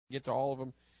get to all of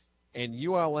them, and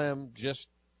ULM just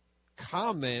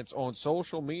comments on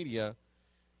social media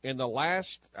in the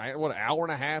last, hour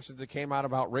and a half since it came out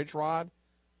about Rich Rod,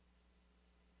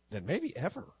 than maybe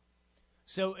ever.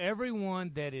 So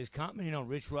everyone that is commenting on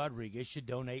Rich Rodriguez should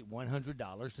donate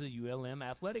 $100 to the ULM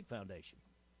Athletic Foundation.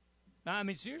 I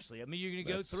mean, seriously. I mean, you're going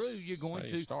to go through. You're going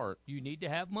to start. You need to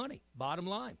have money. Bottom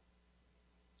line.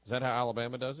 Is that how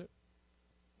Alabama does it?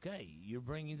 Okay, you're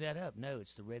bringing that up. No,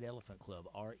 it's the Red Elephant Club,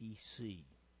 REC.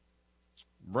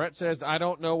 Brett says, I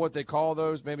don't know what they call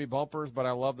those, maybe bumpers, but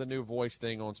I love the new voice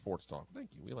thing on Sports Talk. Thank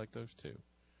you. We like those, too.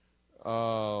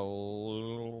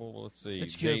 Let's see.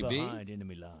 Let's go behind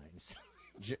enemy lines.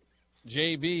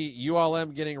 JB,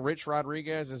 ULM getting Rich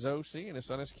Rodriguez as OC and his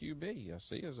son as QB. I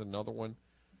see there's another one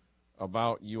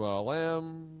about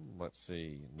ULM. Let's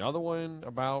see. Another one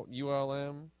about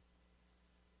ULM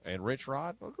and Rich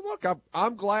Rod. Look,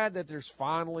 I'm glad that there's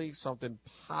finally something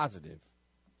positive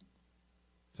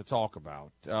to talk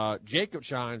about. Jacob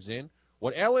chimes in.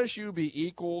 Would LSU be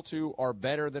equal to or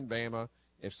better than Bama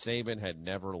if Saban had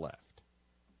never left?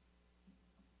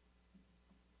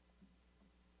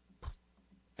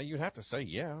 You'd have to say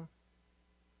yeah.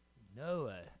 No,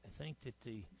 I think that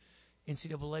the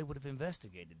NCAA would have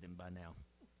investigated them by now.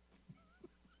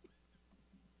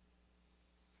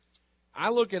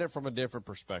 I look at it from a different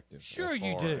perspective. Sure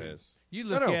you do. You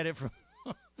look at it from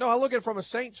No, I look at it from a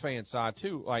Saints fan side,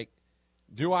 too. Like,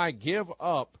 do I give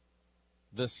up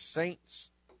the Saints'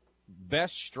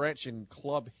 best stretch in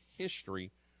club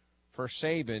history for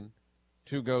Saban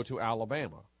to go to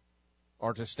Alabama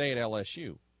or to stay at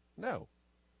LSU? No.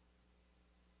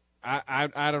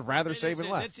 I'd have rather Saban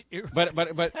left.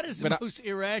 But that is the most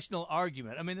irrational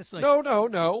argument. I mean, it's like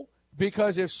no.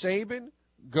 Because if Saban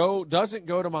doesn't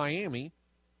go to Miami,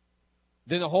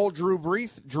 then the whole Drew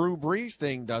Brees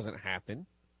thing doesn't happen.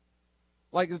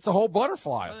 Like, it's the whole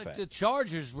butterfly effect. The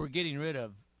Chargers were getting rid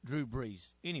of Drew Brees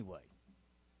anyway.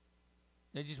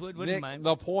 They just wouldn't mind.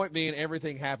 The point being,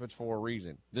 everything happens for a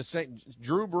reason.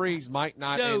 Drew Brees might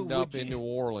not end up in New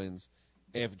Orleans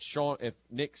if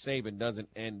Nick Saban doesn't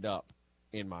end up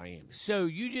in Miami. So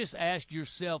you just ask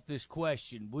yourself this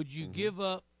question. Would you give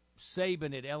up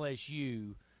Saban at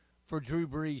LSU for Drew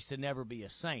Brees to never be a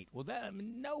Saint? Well,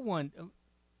 no one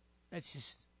 – that's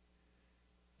just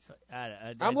 –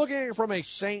 I'm looking at it from a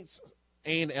Saints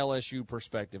and LSU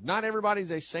perspective. Not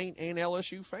everybody's a Saint and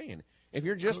LSU fan. If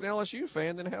you're just an LSU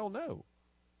fan, then hell no.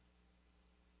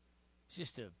 It's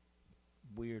just a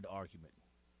weird argument.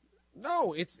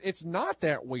 No, it's not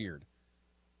that weird.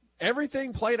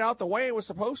 Everything played out the way it was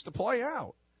supposed to play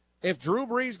out. If Drew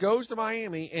Brees goes to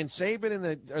Miami and Saban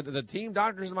and the team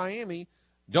doctors in Miami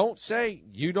don't say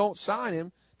you don't sign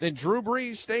him, then Drew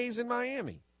Brees stays in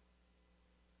Miami.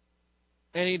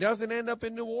 And he doesn't end up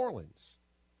in New Orleans.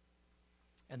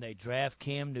 And they draft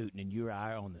Cam Newton, and you and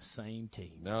I are on the same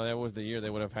team. No, that was the year they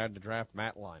would have had to draft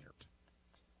Matt Leinart.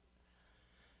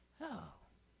 Oh.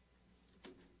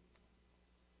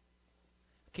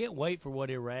 Can't wait for what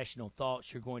irrational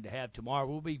thoughts you're going to have tomorrow.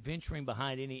 We'll be venturing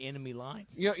behind any enemy lines.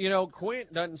 You know,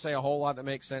 Quint doesn't say a whole lot that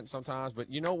makes sense sometimes, but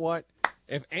you know what?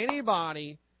 If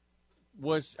anybody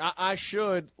was – I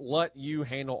should let you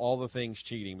handle all the things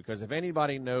cheating, because if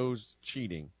anybody knows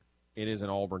cheating, it is an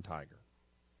Auburn Tiger.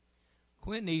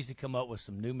 Quint needs to come up with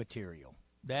some new material.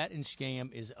 That and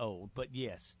Scam is old, but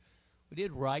yes, we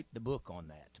did write the book on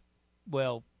that.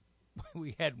 Well,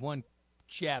 we had one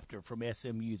chapter from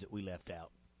SMU that we left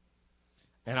out.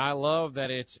 And I love that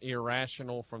it's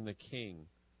irrational from the king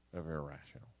of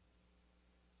irrational.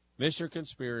 Mr.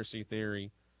 Conspiracy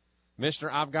Theory.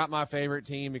 Mr. I've got my favorite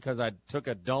team because I took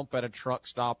a dump at a truck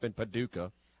stop in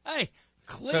Paducah. Hey,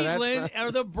 Cleveland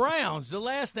are the Browns. The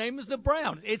last name is the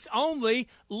Browns. It's only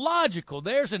logical.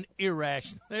 There's an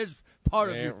irrational. There's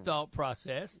part of your thought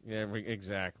process. Yeah,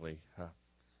 exactly. I'm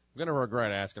going to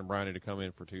regret asking Brownie to come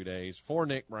in for 2 days. For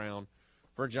Nick Brown,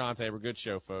 for John Tabor, good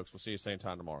show, folks. We'll see you same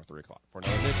time tomorrow, 3 o'clock, for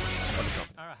another edition of The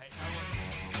Company. All right.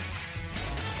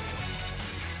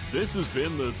 This has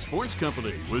been The Sports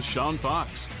Company with Sean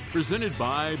Fox, presented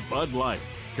by Bud Light.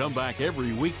 Come back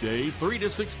every weekday, 3 to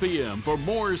 6 p.m. for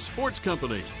more Sports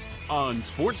Company on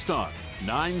Sports Talk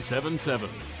 977.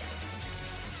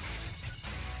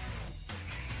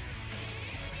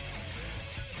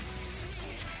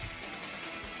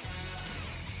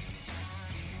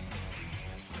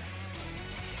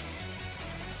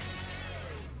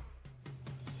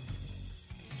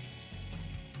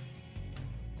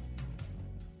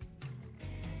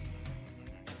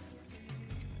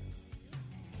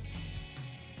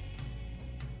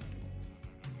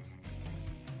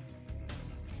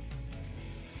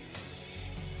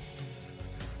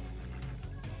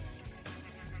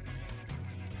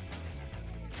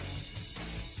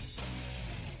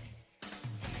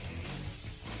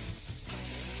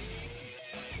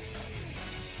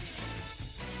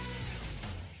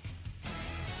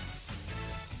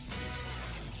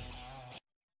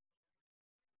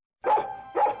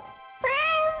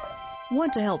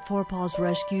 Want to help Four Paws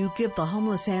Rescue give the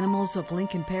homeless animals of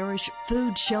Lincoln Parish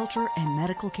food, shelter, and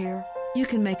medical care? You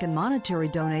can make a monetary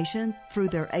donation through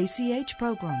their ACH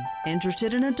program.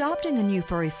 Interested in adopting a new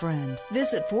furry friend?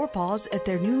 Visit Four Paws at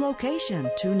their new location,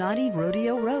 290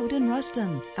 Rodeo Road in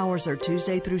Ruston. Hours are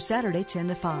Tuesday through Saturday, 10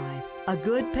 to 5. A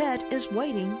good pet is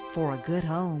waiting for a good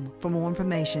home. For more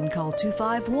information, call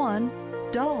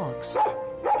 251-DOGS.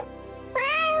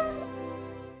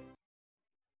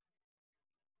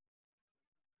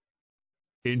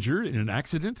 Injured in an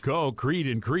accident? Call Creed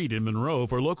and Creed in Monroe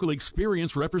for local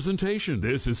experience representation.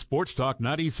 This is Sports Talk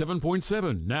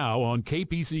 97.7, now on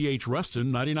KPCH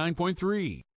Ruston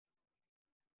 99.3.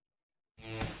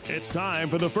 It's time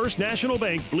for the First National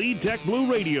Bank Bleed Tech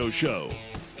Blue Radio Show.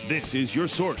 This is your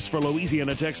source for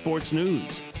Louisiana Tech sports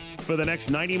news. For the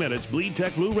next 90 minutes, Bleed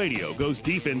Tech Blue Radio goes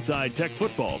deep inside Tech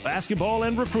football, basketball,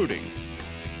 and recruiting.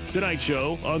 Tonight's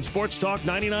show on Sports Talk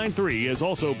 99.3 is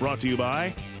also brought to you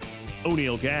by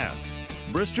O'Neill Gas,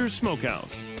 Brister's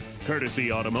Smokehouse,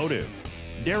 Courtesy Automotive,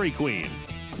 Dairy Queen,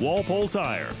 Walpole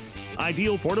Tire,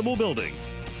 Ideal Portable Buildings,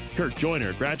 Kurt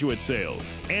Joyner Graduate Sales,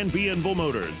 and B&Bull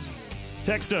Motors.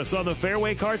 Text us on the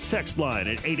Fairway Carts text line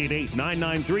at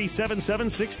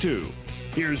 888-993-7762.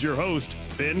 Here's your host,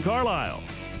 Ben Carlisle.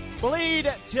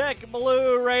 Bleed Tech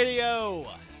Blue Radio.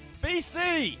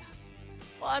 BC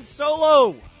flying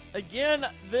solo again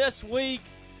this week.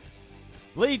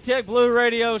 Bleed Tech Blue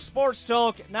Radio, Sports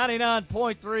Talk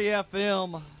 99.3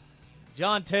 FM.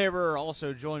 John Tabor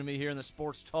also joining me here in the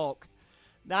Sports Talk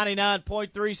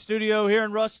 99.3 studio here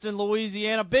in Ruston,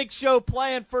 Louisiana. Big show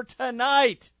planned for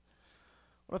tonight.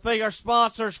 I want to thank our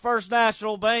sponsors, First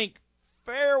National Bank,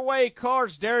 Fairway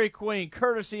Carts, Dairy Queen,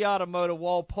 Courtesy Automotive,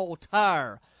 Walpole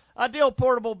Tire, Ideal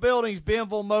Portable Buildings,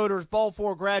 Bienville Motors,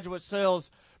 Balfour Graduate Sales,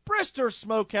 Brister's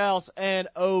Smokehouse, and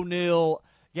O'Neill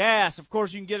Gas. Of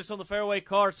course, you can get us on the Fairway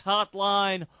Carts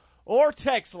hotline or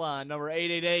text line, number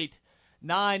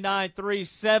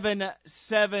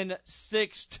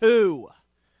 888-993-7762.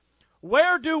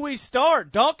 Where do we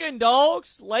start? Dunkin'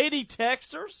 Dogs, Lady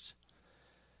Texters,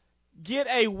 get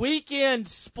a weekend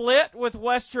split with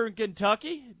Western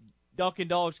Kentucky. Dunkin'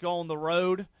 Dogs go on the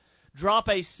road, drop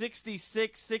a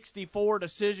 66-64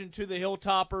 decision to the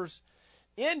Hilltoppers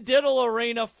in Diddle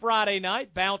Arena Friday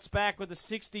night, bounce back with a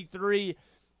 63-58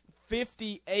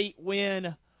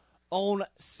 win on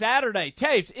Saturday.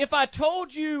 Tapes, if I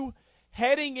told you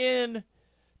heading in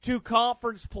to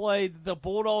conference play that the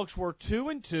Bulldogs were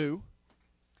 2-2,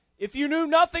 if you knew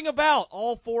nothing about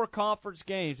all four conference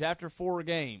games after 4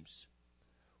 games,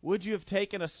 would you have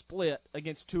taken a split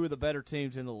against two of the better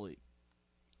teams in the league?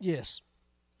 Yes.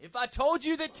 If I told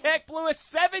you that Tech blew a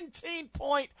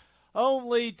 17-point home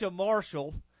lead to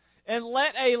Marshall and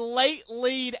let a late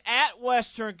lead at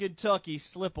Western Kentucky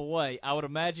slip away, I would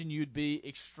imagine you'd be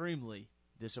extremely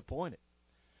disappointed.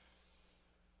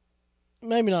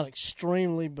 Maybe not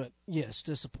extremely, but yes,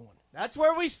 disappointed. That's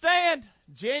where we stand.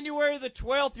 January the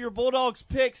 12th, your Bulldogs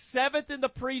picked 7th in the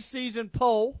preseason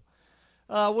poll,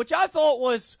 which I thought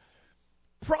was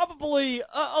probably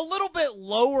a little bit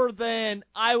lower than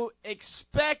I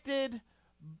expected,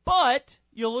 but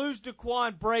you lose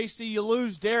Daquan Bracey, you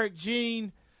lose Derek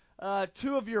Jean,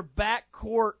 two of your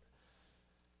backcourt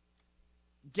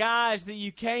guys that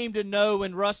you came to know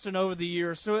in Ruston over the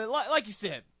years. So, like you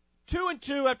said,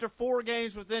 2-2 after 4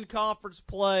 games within conference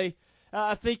play.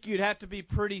 I think you'd have to be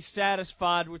pretty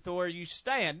satisfied with where you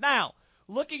stand. Now,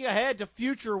 looking ahead to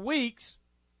future weeks,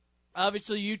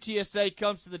 obviously UTSA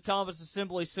comes to the Thomas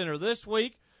Assembly Center this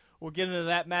week. We'll get into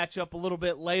that matchup a little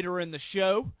bit later in the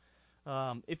show.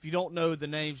 If you don't know the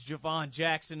names Javon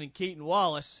Jackson and Keaton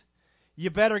Wallace, you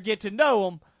better get to know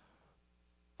them.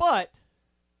 But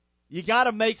you got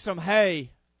to make some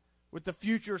hay with the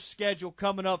future schedule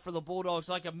coming up for the Bulldogs.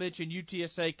 Like I mentioned,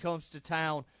 UTSA comes to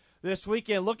town this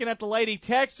weekend. Looking at the Lady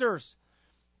Texters,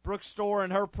 Brooke Storr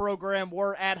and her program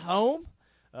were at home.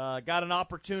 Got an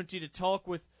opportunity to talk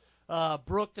with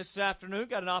Brooke this afternoon.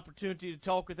 Got an opportunity to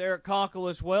talk with Eric Conkle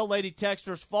as well. Lady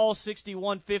Texters fall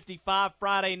 61-55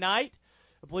 Friday night.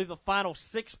 I believe the final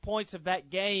 6 points of that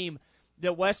game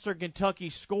that Western Kentucky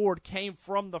scored came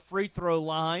from the free throw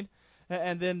line.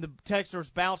 And then the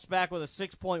Texters bounced back with a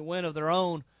 6-point win of their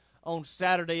own on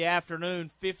Saturday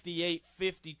afternoon,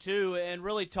 58-52. And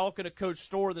really talking to Coach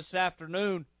Storr this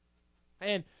afternoon,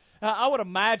 and I would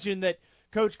imagine that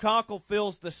Coach Conkle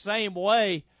feels the same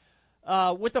way.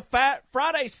 With the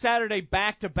Friday, Saturday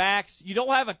back-to-backs, you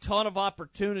don't have a ton of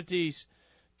opportunities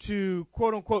to,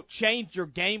 quote-unquote, change your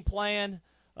game plan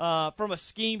from a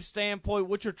scheme standpoint,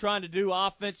 what you're trying to do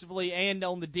offensively and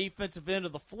on the defensive end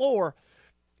of the floor.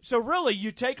 So really,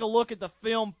 you take a look at the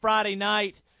film Friday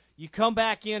night, You come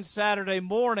back in Saturday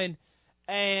morning,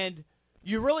 and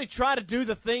you really try to do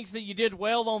the things that you did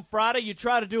well on Friday. You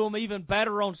try to do them even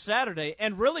better on Saturday.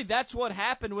 And really, that's what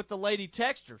happened with the Lady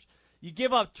Texters. You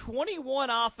give up 21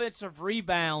 offensive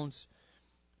rebounds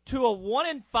to a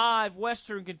 1-5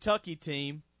 Western Kentucky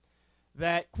team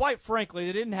that, quite frankly,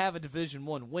 they didn't have a Division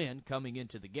I win coming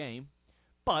into the game.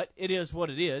 But it is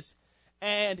what it is.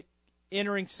 And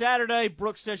entering Saturday,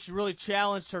 Brooks says she really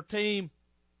challenged her team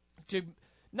to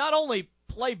not only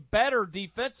play better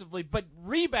defensively, but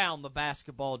rebound the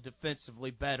basketball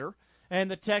defensively better. And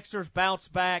the Texters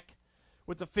bounced back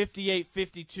with a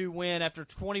 58-52 win after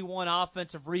 21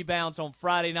 offensive rebounds on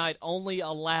Friday night, only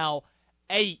allow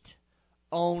 8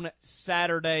 on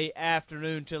Saturday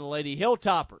afternoon to the Lady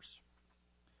Hilltoppers.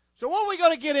 So what are we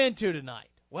going to get into tonight?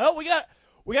 Well, we got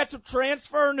some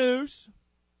transfer news.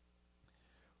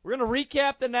 We're going to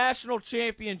recap the national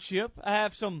championship. I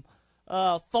have some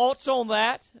thoughts on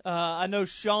that. I know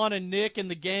Sean and Nick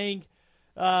and the gang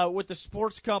with the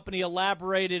sports company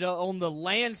elaborated on the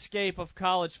landscape of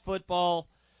college football.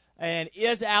 And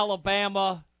is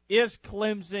Alabama, is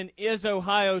Clemson, is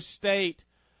Ohio State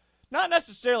not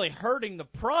necessarily hurting the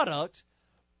product,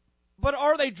 but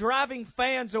are they driving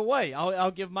fans away?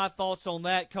 I'll give my thoughts on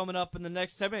that coming up in the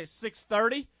next 7 minutes.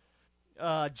 6:30.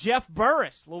 Jeff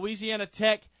Burris, Louisiana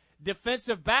Tech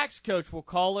defensive backs coach, will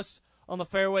call us on the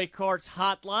Fairway Cards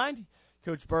hotline.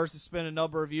 Coach Burris has spent a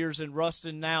number of years in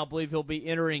Ruston now. I believe he'll be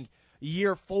entering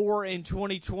year 4 in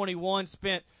 2021.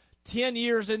 Spent 10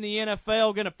 years in the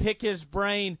NFL. Going to pick his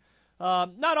brain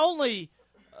not only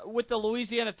with the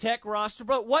Louisiana Tech roster,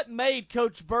 but what made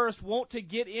Coach Burris want to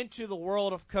get into the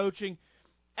world of coaching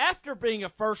after being a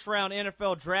first-round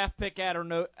NFL draft pick out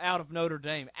of Notre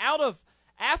Dame,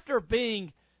 after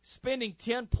spending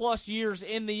 10-plus years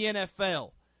in the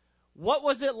NFL. What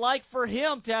was it like for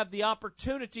him to have the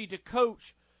opportunity to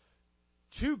coach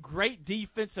 2 great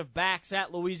defensive backs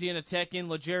at Louisiana Tech in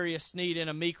L'Jarius Sneed and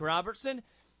Amik Robertson?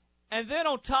 And then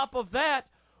on top of that,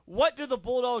 what do the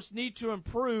Bulldogs need to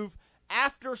improve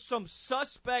after some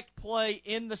suspect play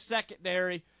in the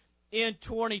secondary in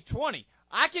 2020?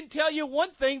 I can tell you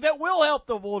one thing that will help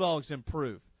the Bulldogs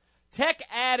improve. Tech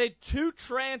added 2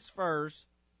 transfers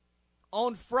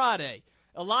on Friday.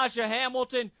 Elijah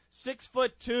Hamilton,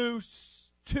 6'2",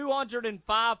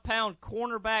 205-pound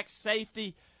cornerback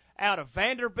safety out of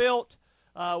Vanderbilt.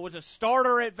 Was a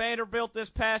starter at Vanderbilt this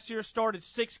past year, started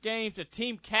 6 games, a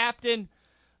team captain.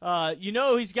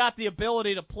 He's got the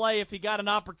ability to play if he got an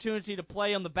opportunity to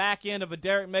play on the back end of a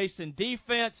Derek Mason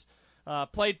defense.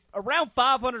 Played around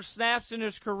 500 snaps in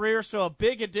his career, so a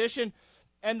big addition.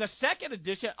 And the second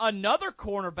addition, another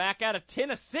cornerback out of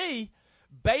Tennessee,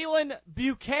 Balin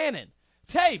Buchanan.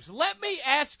 Taves, let me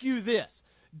ask you this.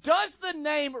 Does the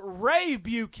name Ray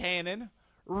Buchanan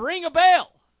ring a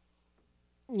bell?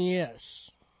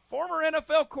 Yes. Former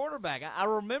NFL quarterback. I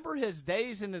remember his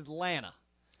days in Atlanta.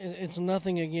 It's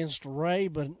nothing against Ray,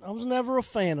 but I was never a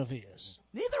fan of his.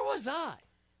 Neither was I. I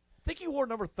think he wore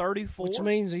number 34. Which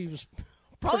means he was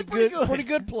probably pretty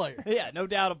good player. Yeah, no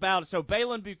doubt about it. So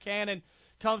Balin Buchanan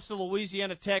comes to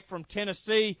Louisiana Tech from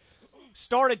Tennessee.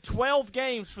 Started 12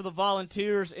 games for the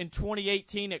Volunteers in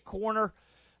 2018 at corner.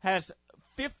 Has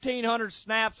 1,500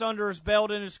 snaps under his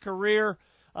belt in his career.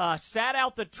 Sat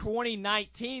out the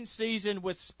 2019 season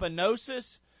with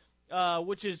spinosis,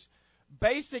 which is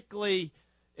basically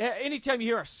anytime you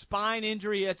hear a spine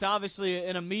injury, it's obviously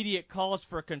an immediate cause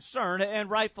for concern, and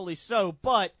rightfully so.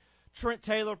 But Trent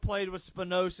Taylor played with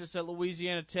spinosis at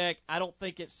Louisiana Tech. I don't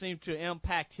think it seemed to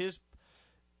impact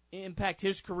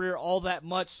his career all that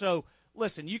much. So,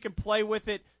 listen, you can play with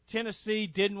it. Tennessee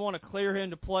didn't want to clear him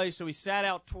to play, so he sat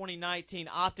out 2019,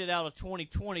 opted out of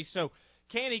 2020. So,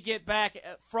 can he get back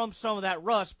from some of that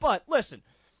rust? But, listen,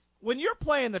 when you're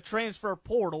playing the transfer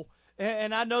portal,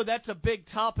 and I know that's a big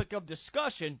topic of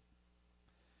discussion,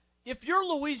 if you're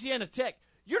Louisiana Tech,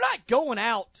 you're not going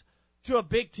out to a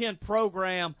Big Ten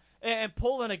program and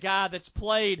pulling a guy that's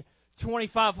played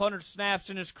 2,500 snaps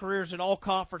in his career as an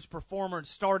all-conference performer and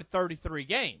started 33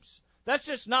 games. That's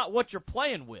just not what you're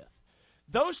playing with.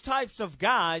 Those types of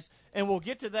guys, and we'll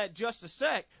get to that just a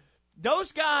sec,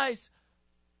 those guys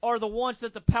are the ones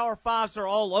that the Power Fives are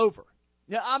all over.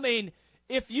 Yeah, I mean,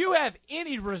 if you have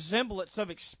any resemblance of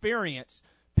experience,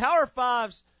 Power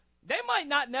Fives, they might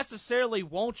not necessarily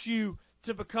want you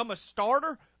to become a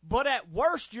starter, but at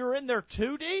worst, you're in there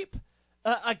too deep.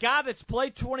 A guy that's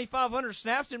played 2,500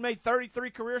 snaps and made 33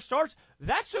 career starts,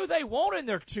 that's who they want in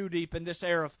there too deep in this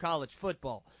era of college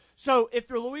football. So if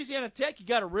you're Louisiana Tech, you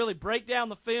got to really break down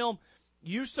the film,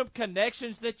 use some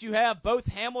connections that you have. Both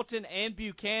Hamilton and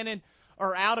Buchanan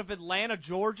are out of Atlanta,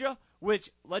 Georgia,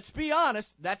 which, let's be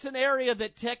honest, that's an area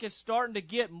that Tech is starting to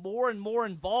get more and more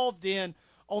involved in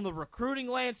on the recruiting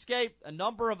landscape. A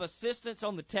number of assistants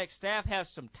on the Tech staff have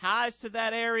some ties to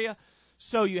that area,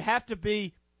 so you have to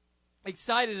be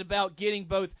excited about getting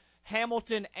both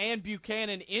Hamilton and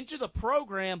Buchanan into the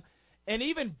program. And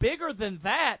even bigger than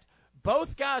that,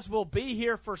 both guys will be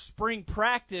here for spring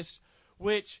practice,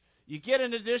 which you get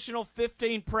an additional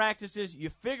 15 practices. You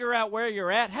figure out where you're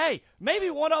at. Hey,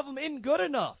 maybe one of them isn't good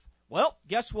enough. Well,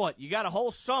 guess what? You got a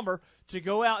whole summer to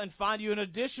go out and find you an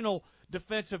additional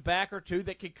defensive back or two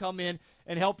that could come in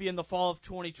and help you in the fall of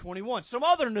 2021. Some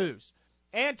other news.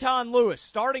 Anton Lewis,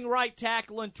 starting right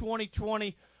tackle in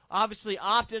 2020, obviously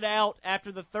opted out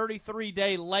after the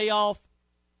 33-day layoff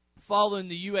following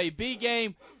the UAB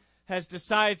game, has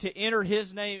decided to enter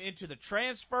his name into the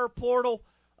transfer portal.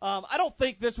 I don't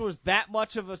think this was that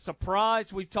much of a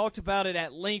surprise. We've talked about it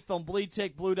at length on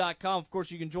BleedTechBlue.com. Of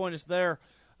course, you can join us there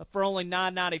for only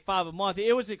 $9.95 a month.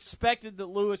 It was expected that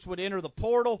Lewis would enter the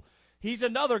portal. He's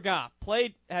another guy,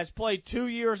 has played 2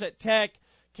 years at Tech,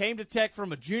 came to Tech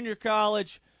from a junior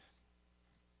college,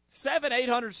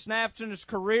 700-800 snaps in his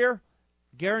career.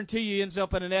 Guarantee you he ends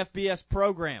up in an FBS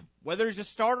program. Whether he's a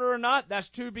starter or not, that's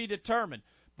to be determined.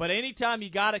 But anytime you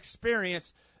got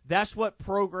experience, that's what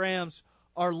programs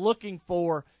are looking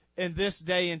for in this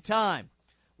day and time.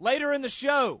 Later in the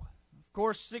show, of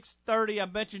course, 6:30, I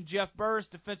mentioned Jeff Burris,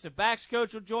 defensive backs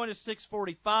coach, will join us.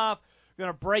 6:45, we're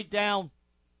going to break down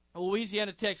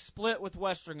Louisiana Tech split with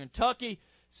Western Kentucky.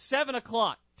 7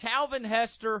 o'clock, Talvin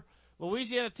Hester,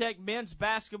 Louisiana Tech men's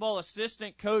basketball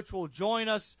assistant coach, will join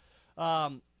us.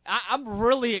 I'm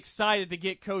really excited to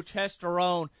get Coach Hester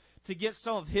on to get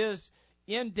some of his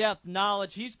in-depth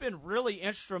knowledge. He's been really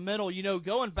instrumental,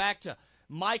 going back to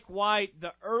Mike White,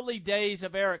 the early days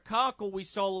of Eric Conkle. We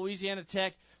saw Louisiana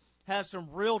Tech have some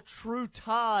real true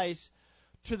ties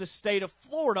to the state of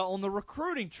Florida on the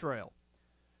recruiting trail.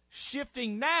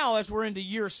 Shifting now as we're into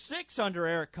year 6 under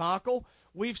Eric Conkle,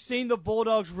 we've seen the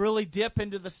Bulldogs really dip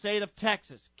into the state of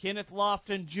Texas. Kenneth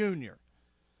Lofton Jr.,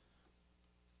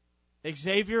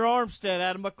 Xavier Armstead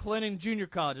out of McLennan Junior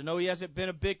College. I know he hasn't been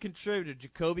a big contributor.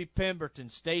 Jacoby Pemberton,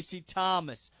 Stacy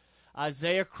Thomas,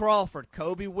 Isaiah Crawford,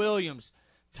 Kobe Williams,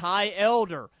 Ty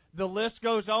Elder. The list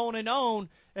goes on,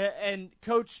 and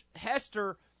Coach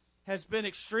Hester has been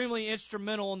extremely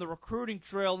instrumental on the recruiting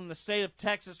trail in the state of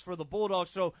Texas for the Bulldogs.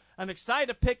 So I'm excited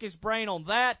to pick his brain on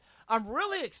that. I'm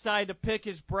really excited to pick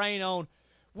his brain on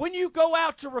when you go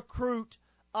out to recruit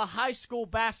a high school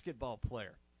basketball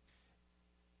player.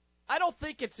 I don't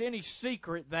think it's any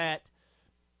secret that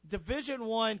Division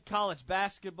I college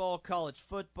basketball, college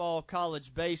football,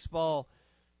 college baseball,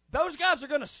 those guys are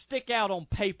going to stick out on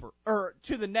paper or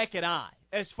to the naked eye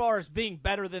as far as being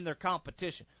better than their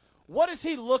competition. What is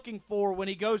he looking for when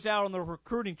he goes out on the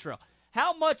recruiting trail?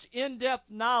 How much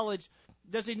in-depth knowledge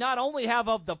does he not only have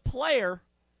of the player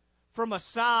from a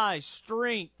size,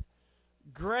 strength,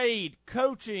 grade,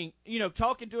 coaching,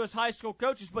 talking to his high school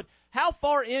coaches, but how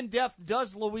far in-depth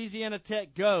does Louisiana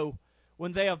Tech go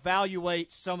when they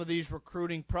evaluate some of these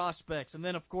recruiting prospects? And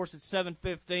then, of course, at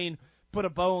 7:15, put a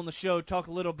bow on the show, talk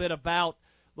a little bit about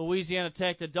Louisiana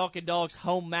Tech, the Dunkin' Dogs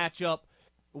home matchup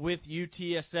with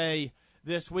UTSA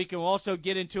this week. And we'll also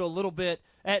get into a little bit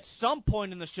at some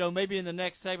point in the show, maybe in the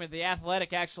next segment. The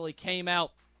Athletic actually came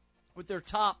out with their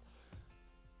top.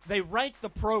 They ranked the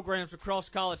programs across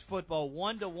college football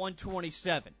 1 to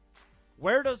 127.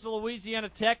 Where does Louisiana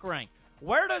Tech rank?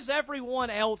 Where does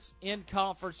everyone else in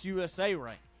Conference USA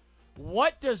rank?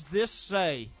 What does this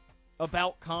say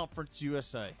about Conference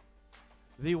USA?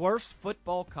 The worst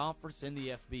football conference in the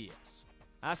FBS.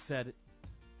 I said it.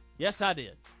 Yes, I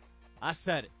did. I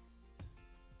said it.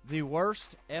 The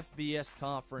worst FBS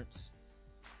conference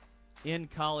in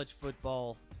college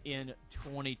football in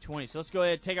 2020. So let's go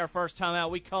ahead and take our first time out.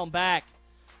 We come back.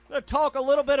 We're going to talk a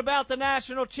little bit about the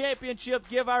national championship,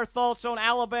 give our thoughts on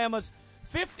Alabama's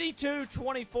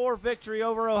 52-24 victory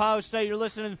over Ohio State. You're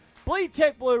listening to Bleed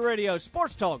Tech Blue Radio,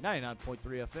 Sports Talk 99.3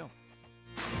 FM.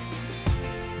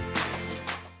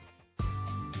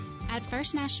 At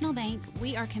First National Bank,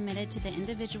 we are committed to the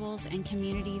individuals and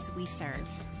communities we serve.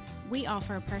 We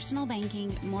offer personal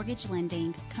banking, mortgage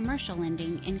lending, commercial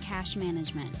lending, and cash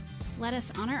management. Let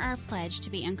us honor our pledge to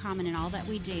be uncommon in all that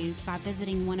we do by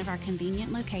visiting one of our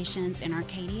convenient locations in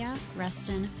Arcadia,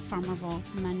 Ruston, Farmerville,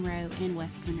 Monroe, and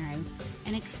West Monroe,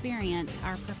 and experience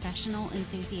our professional,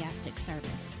 enthusiastic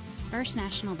service. First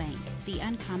National Bank, the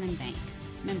uncommon bank.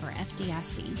 Member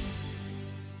FDIC.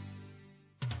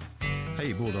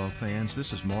 Hey Bulldog fans,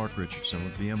 this is Mark Richardson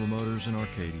with Biemba Motors in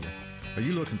Arcadia. Are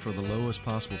you looking for the lowest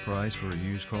possible price for a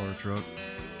used car or truck?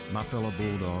 My fellow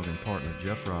Bulldog and partner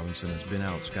Jeff Robinson has been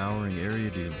out scouring area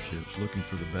dealerships looking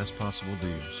for the best possible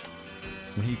deals.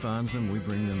 When he finds them, we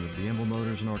bring them to Bienville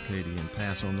Motors in Arcadia and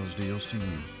pass on those deals to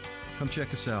you. Come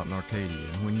check us out in Arcadia,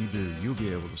 and when you do, you'll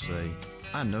be able to say,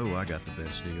 I know I got the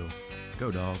best deal.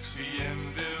 Go Dogs.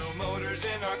 Bienville Motors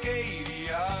in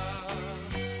Arcadia.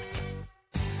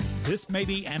 This may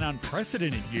be an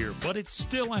unprecedented year, but it's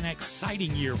still an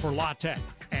exciting year for La Tech.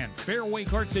 And Fairway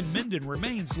Karts in Minden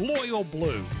remains loyal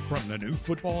blue. From the new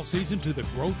football season to the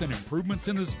growth and improvements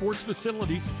in the sports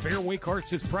facilities, Fairway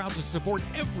Karts is proud to support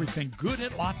everything good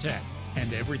at La Tech.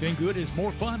 And everything good is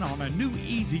more fun on a new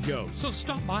E-Z-GO. So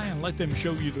stop by and let them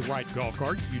show you the right golf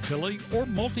cart, utility, or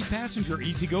multi-passenger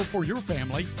E-Z-GO for your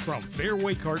family from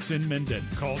Fairway Karts in Minden.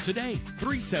 Call today,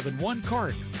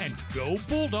 371-KART, and go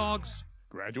Bulldogs!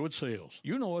 Graduate Sales.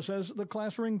 You know us as the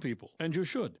Class Ring people, and you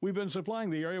should. We've been supplying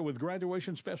the area with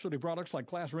graduation specialty products like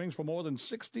class rings for more than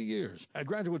 60 years. At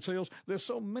Graduate Sales, there's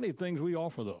so many things we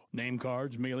offer, though. Name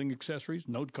cards, mailing accessories,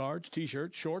 note cards,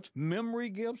 T-shirts, shorts, memory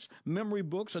gifts, memory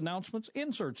books, announcements,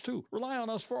 inserts, too. Rely on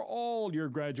us for all your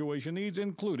graduation needs,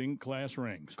 including class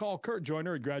rings. Call Kurt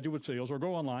Joyner at Graduate Sales or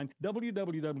go online,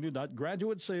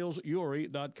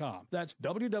 www.graduatesalesuri.com. That's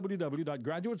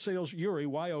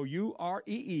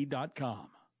www.graduatesalesuri.com.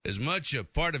 As much a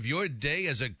part of your day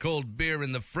as a cold beer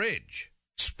in the fridge.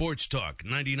 Sports Talk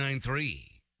 99.3.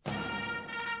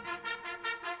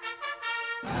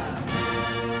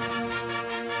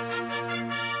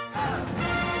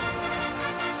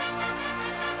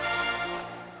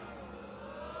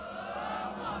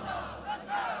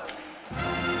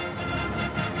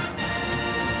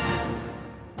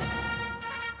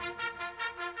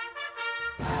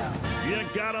 You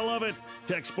gotta love it.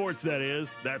 Tech Sports, that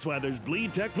is. That's why there's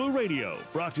Bleed Tech Blue Radio.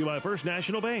 Brought to you by First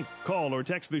National Bank. Call or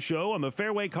text the show on the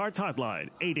Fairway Karts hotline,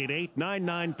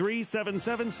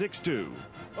 888-993-7762.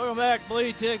 Welcome back,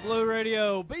 Bleed Tech Blue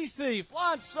Radio. BC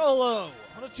flying solo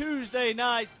on a Tuesday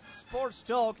night. Sports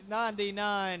Talk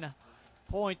 99.3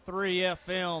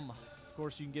 FM. Of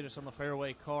course, you can get us on the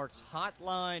Fairway Karts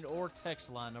hotline or text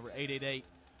line, number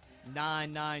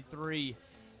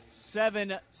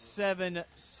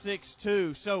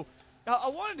 888-993-7762. So I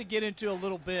wanted to get into a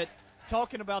little bit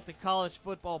talking about the college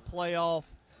football playoff,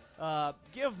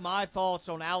 give my thoughts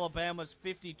on Alabama's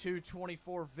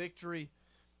 52-24 victory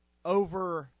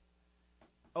over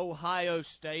Ohio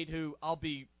State, who I'll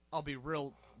be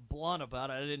real blunt about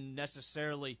it. I didn't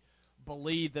necessarily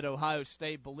believe that Ohio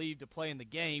State believed to play in the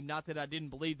game. Not that I didn't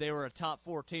believe they were a top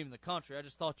 4 team in the country. I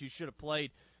just thought you should have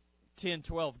played 10,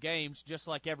 12 games just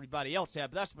like everybody else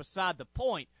had. But that's beside the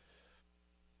point.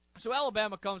 So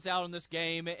Alabama comes out in this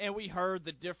game, and we heard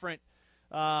the different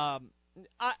I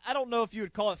don't know if you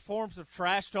would call it forms of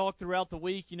trash talk throughout the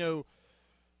week. You know,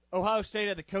 Ohio State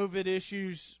had the COVID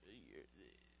issues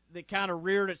that kind of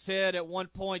reared its head at one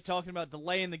point, talking about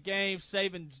delaying the game.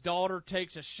 Saban's daughter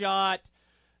takes a shot.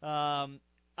 I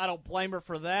don't blame her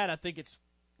for that. I think it's,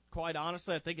 quite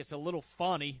honestly, I think it's a little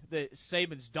funny that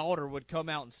Saban's daughter would come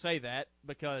out and say that,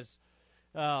 because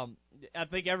I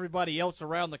think everybody else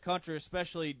around the country,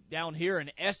 especially down here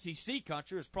in SEC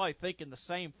country, is probably thinking the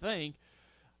same thing.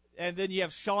 And then you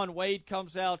have Shaun Wade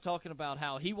comes out talking about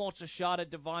how he wants a shot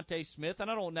at Devontae Smith,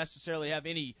 and I don't necessarily have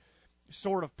any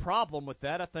sort of problem with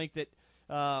that. I think that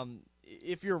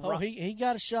if you're he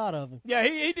got a shot of him. Yeah,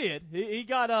 he did. He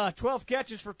got 12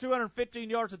 catches for 215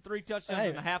 yards and 3 touchdowns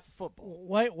and a half of football.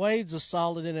 Wade's a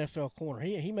solid NFL corner.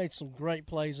 He made some great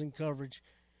plays in coverage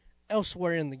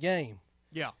elsewhere in the game.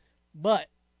 Yeah. But,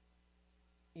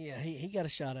 yeah, he got a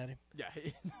shot at him. Yeah.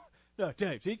 No,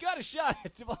 James, he got a shot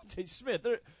at Devontae Smith.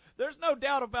 There's no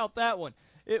doubt about that one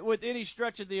with any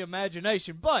stretch of the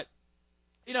imagination. But,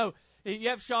 you know, you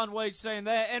have Shaun Wade saying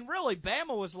that, and really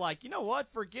Bama was like, you know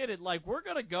what, forget it. Like, we're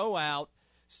going to go out.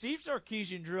 Steve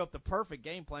Sarkisian drew up the perfect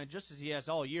game plan just as he has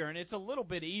all year, and it's a little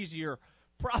bit easier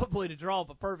probably to draw up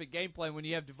a perfect game plan when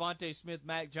you have Devontae Smith,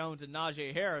 Mac Jones, and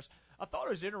Najee Harris. I thought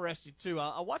it was interesting, too.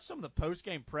 I watched some of the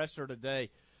post-game presser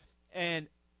today, and,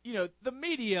 you know, the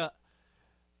media,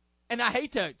 and I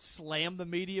hate to slam the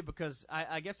media because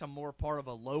I guess I'm more part of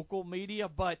a local media,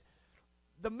 but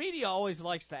the media always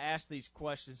likes to ask these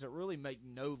questions that really make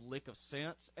no lick of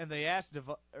sense, and they asked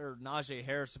Najee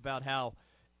Harris about how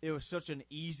it was such an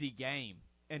easy game,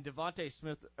 and Devontae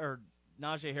Smith or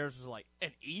Najee Harris was like,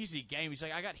 an easy game? He's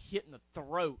like, I got hit in the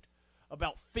throat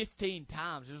about 15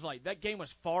 times. It was like, that game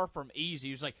was far from easy.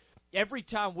 He was like, every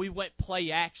time we went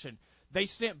play action, they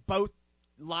sent both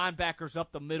linebackers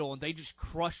up the middle, and they just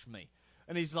crushed me.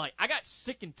 And he's like, I got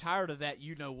sick and tired of that,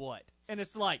 you know what. And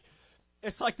it's like,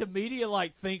 It's like the media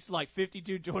thinks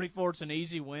 52-24 it's an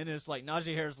easy win, and it's like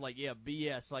Najee Harris yeah,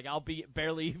 BS. I'll be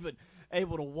barely even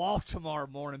able to walk tomorrow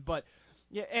morning. But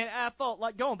yeah, and I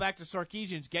thought going back to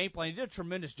Sarkisian's game plan, he did a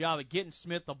tremendous job at getting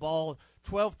Smith the ball.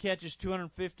 12 catches,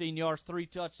 215 yards, 3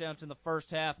 touchdowns in the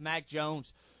first half. Mac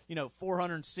Jones,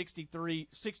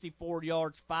 464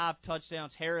 yards, 5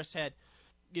 touchdowns. Harris had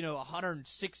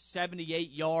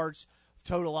 178 yards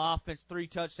total offense, 3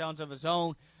 touchdowns of his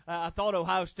own. I thought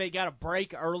Ohio State got a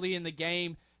break early in the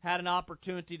game, had an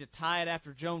opportunity to tie it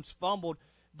after Jones fumbled.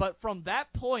 But from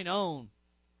that point on,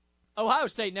 Ohio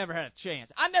State never had a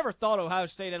chance. I never thought Ohio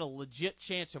State had a legit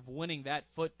chance of winning that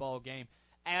football game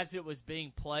as it was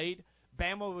being played.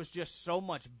 Bama was just so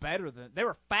much better than they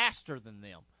were faster than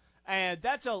them. And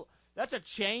that's a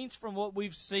change from what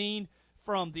we've seen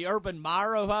from the Urban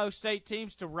Meyer Ohio State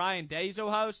teams to Ryan Day's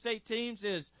Ohio State teams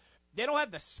is they don't have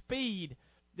the speed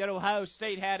that Ohio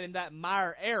State had in that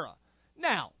Meyer era.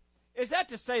 Now, is that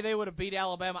to say they would have beat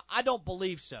Alabama? I don't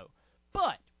believe so.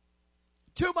 But,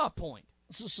 to my point.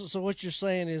 So what you're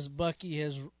saying is Bucky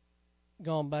has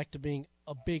gone back to being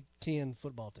a Big Ten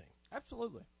football team.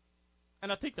 Absolutely.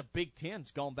 And I think the Big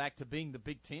Ten's gone back to being the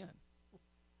Big Ten.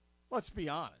 Let's be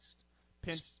honest.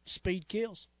 Speed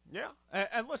kills. Yeah.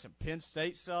 And listen, Penn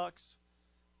State sucks.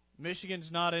 Michigan's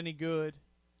not any good.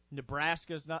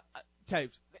 Nebraska's not.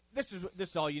 This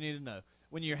is all you need to know.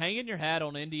 When you're hanging your hat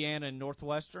on Indiana and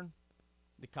Northwestern,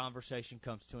 the conversation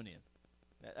comes to an end.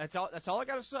 That's all I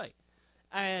got to say.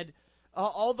 And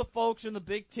all the folks in the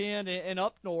Big Ten and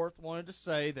up north wanted to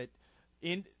say that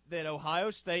that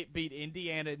Ohio State beat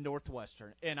Indiana and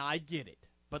Northwestern, and I get it.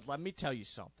 But let me tell you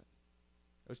something.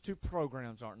 Those two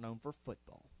programs aren't known for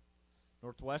football.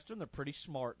 Northwestern, they're pretty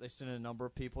smart. They send a number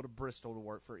of people to Bristol to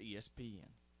work for ESPN.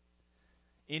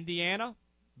 Indiana,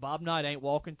 Bob Knight ain't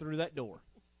walking through that door.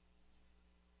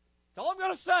 That's all I'm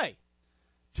going to say.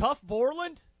 Tough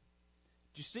Borland,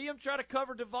 did you see him try to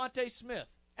cover Devontae Smith?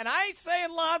 And I ain't saying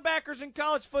linebackers in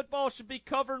college football should be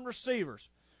covering receivers.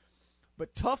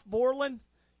 But Tough Borland,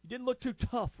 you didn't look too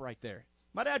tough right there.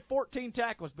 Might have had 14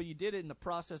 tackles, but you did it in the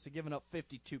process of giving up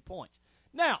 52 points.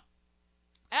 Now,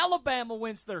 Alabama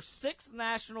wins their 6th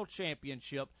national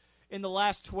championship in the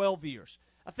last 12 years.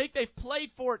 I think they've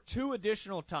played for it 2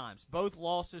 additional times, both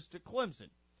losses to Clemson.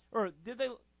 Or did they?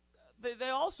 They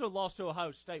also lost to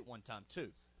Ohio State one time,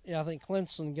 too. Yeah, I think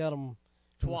Clemson got them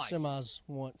twice. In the semis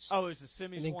once. Oh, it was the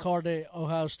semis and then once?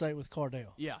 Ohio State with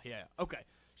Cardale. Yeah. Okay.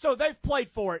 So they've played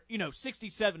for it,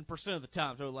 67% of the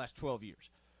times over the last 12 years.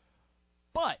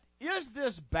 But is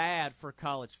this bad for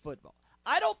college football?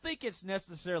 I don't think it's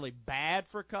necessarily bad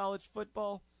for college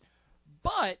football,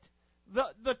 but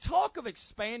the talk of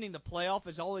expanding the playoff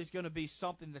is always going to be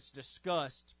something that's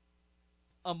discussed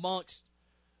amongst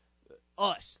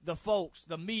us, the folks,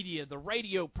 the media, the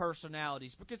radio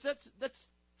personalities, because that's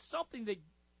something that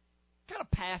kind of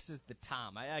passes the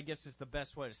time, I guess is the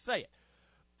best way to say it.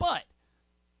 But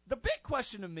the big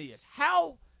question to me is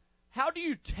how do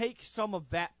you take some of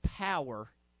that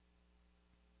power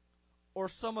or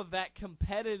some of that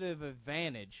competitive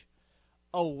advantage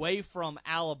away from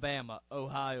Alabama,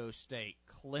 Ohio State,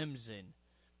 Clemson,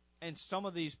 and some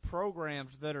of these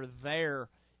programs that are there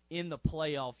in the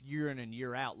playoff year in and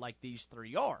year out like these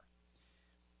 3 are?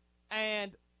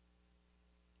 And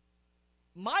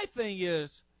my thing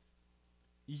is,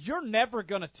 you're never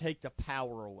going to take the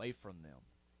power away from them.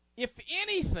 If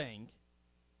anything,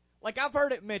 like I've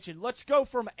heard it mentioned, let's go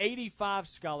from 85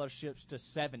 scholarships to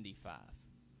 75.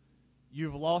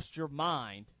 You've lost your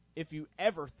mind if you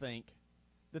ever think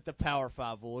that the Power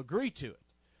 5 will agree to it.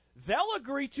 They'll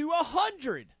agree to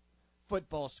 100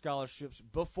 football scholarships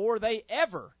before they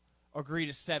ever agree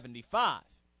to 75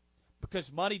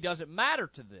 because money doesn't matter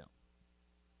to them.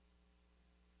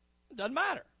 It doesn't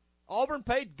matter. Auburn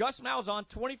paid Gus Malzahn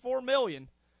 $24 million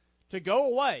to go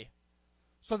away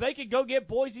so they could go get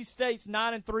Boise State's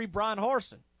 9-3 Brian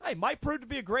Harsin. Hey, might prove to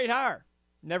be a great hire.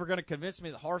 Never going to convince me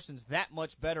that Harsin's that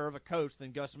much better of a coach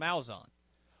than Gus Malzahn.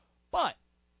 But,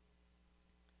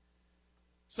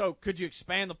 so could you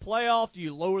expand the playoff? Do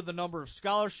you lower the number of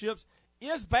scholarships?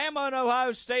 Is Bama and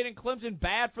Ohio State and Clemson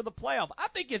bad for the playoff? I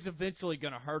think it's eventually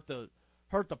going to hurt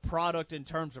the product in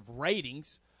terms of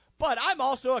ratings. But I'm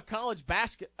also a college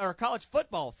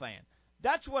football fan.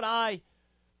 That's what I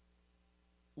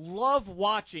love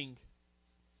watching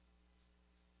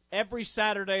every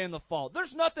Saturday in the fall.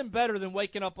 There's nothing better than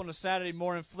waking up on a Saturday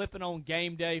morning, flipping on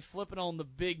Game Day, flipping on the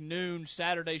big noon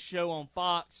Saturday show on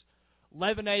Fox,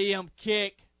 11 a.m.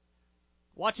 kick,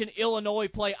 watching Illinois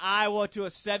play Iowa to a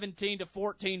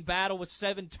 17-14 battle with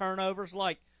 7 turnovers.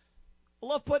 I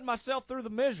love putting myself through the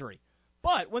misery.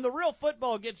 But when the real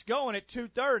football gets going at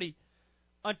 2:30,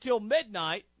 until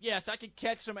midnight, yes, I could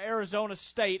catch some Arizona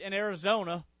State and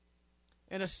Arizona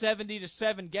in a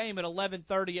 70-7 game at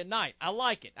 11:30 at night. I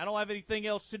like it. I don't have anything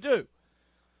else to do.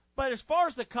 But as far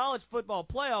as the college football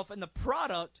playoff and the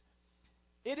product,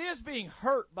 it is being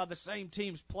hurt by the same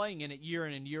teams playing in it year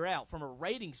in and year out from a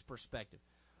ratings perspective.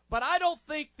 But I don't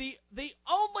think the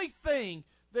only thing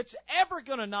that's ever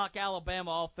going to knock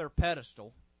Alabama off their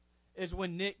pedestal is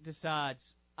when Nick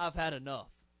decides, I've had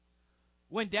enough.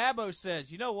 When Dabo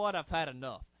says, you know what, I've had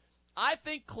enough. I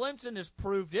think Clemson has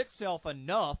proved itself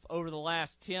enough over the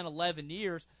last 10, 11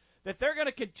 years that they're going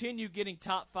to continue getting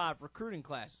top 5 recruiting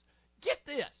classes. Get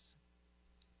this.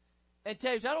 And,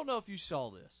 Taves, I don't know if you saw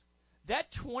this.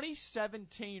 That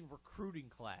 2017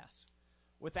 recruiting class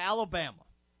with Alabama,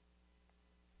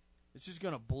 it's just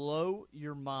going to blow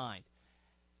your mind.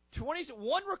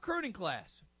 One recruiting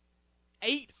class,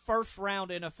 8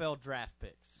 first-round NFL draft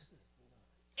picks.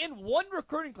 In one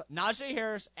recruiting class, Najee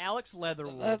Harris, Alex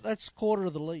Leatherwood. That's quarter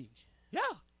of the league. Yeah.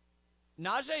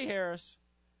 Najee Harris,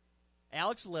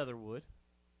 Alex Leatherwood,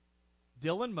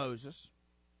 Dylan Moses,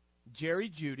 Jerry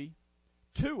Jeudy,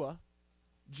 Tua,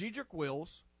 Jedrick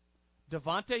Wills,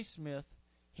 Devontae Smith,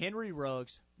 Henry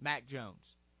Ruggs, Mac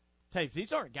Jones. Tapes,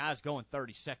 these aren't guys going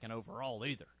 32nd overall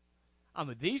either. I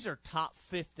mean, these are top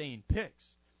 15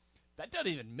 picks. That doesn't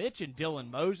even mention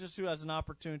Dylan Moses, who has an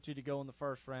opportunity to go in the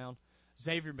first round.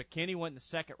 Xavier McKinney went in the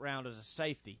second round as a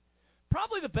safety.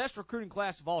 Probably the best recruiting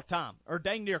class of all time, or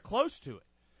dang near close to it.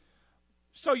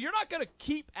 So you're not going to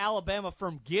keep Alabama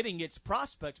from getting its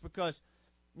prospects because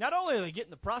not only are they getting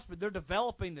the prospect, they're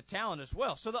developing the talent as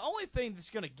well. So the only thing that's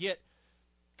going to get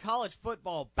college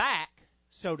football back,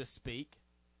 so to speak,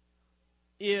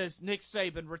 is Nick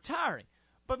Saban retiring.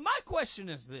 But my question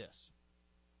is this.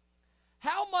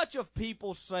 How much of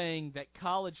people saying that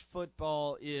college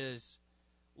football is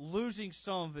losing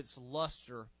some of its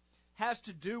luster has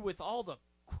to do with all the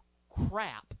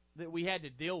crap that we had to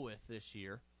deal with this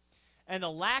year and the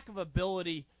lack of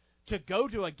ability to go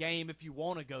to a game if you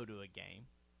want to go to a game?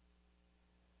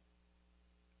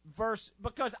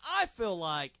 Because I feel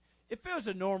like if it was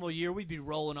a normal year, we'd be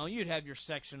rolling on. You'd have your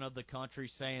section of the country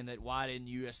saying that why didn't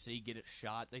USC get its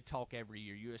shot? They talk every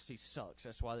year. USC sucks.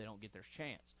 That's why they don't get their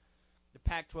chance. The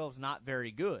Pac-12 is not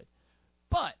very good.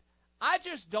 But I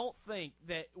just don't think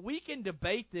that we can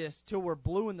debate this till we're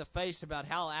blue in the face about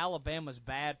how Alabama's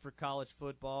bad for college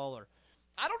football. Or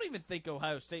I don't even think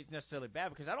Ohio State's necessarily bad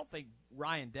because I don't think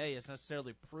Ryan Day has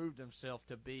necessarily proved himself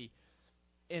to be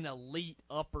an elite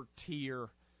upper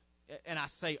tier. And I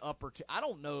say upper tier. I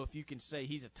don't know if you can say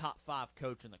he's a top 5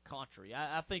 coach in the country.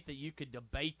 I think that you could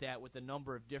debate that with a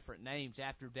number of different names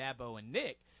after Dabo and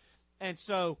Nick. And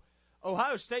so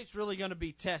Ohio State's really going to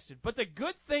be tested. But the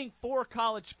good thing for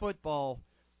college football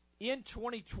in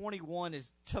 2021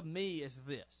 is, to me, is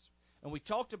this. And we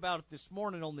talked about it this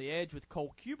morning on The Edge with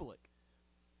Cole Kubelik.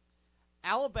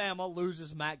 Alabama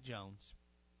loses Mac Jones.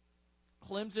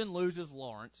 Clemson loses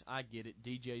Lawrence. I get it.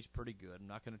 DJ's pretty good. I'm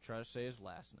not going to try to say his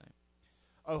last name.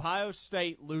 Ohio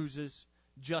State loses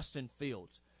Justin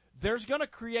Fields. There's going to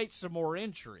create some more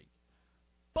intrigue.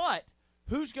 But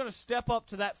who's going to step up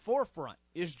to that forefront?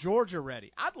 Is Georgia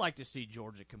ready? I'd like to see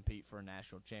Georgia compete for a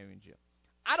national championship.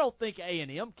 I don't think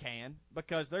A&M can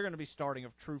because they're going to be starting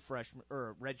a true freshman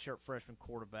or redshirt freshman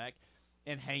quarterback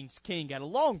and Haynes King at a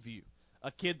Longview, a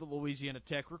kid that Louisiana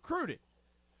Tech recruited.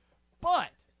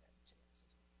 But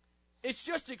it's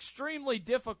just extremely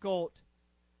difficult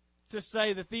to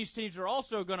say that these teams are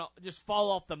also going to just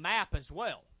fall off the map as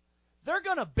well. They're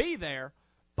going to be there,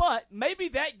 but maybe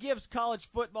that gives college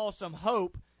football some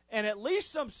hope and at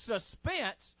least some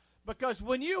suspense because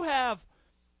when you have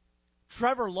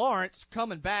Trevor Lawrence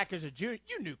coming back as a junior,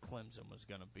 you knew Clemson was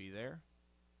going to be there.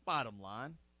 Bottom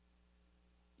line.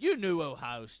 You knew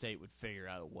Ohio State would figure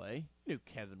out a way. You knew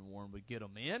Kevin Warren would get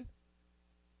them in.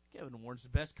 Kevin Warren's the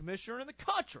best commissioner in the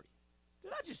country.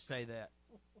 Did I just say that?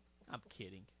 I'm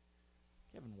kidding.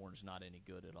 Kevin Warren's not any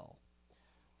good at all.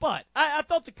 But I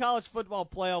thought the college football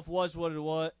playoff was what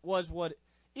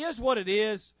it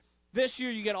is. This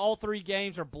year you get all 3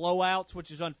 games are blowouts,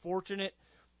 which is unfortunate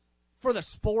for the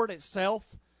sport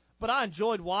itself. But I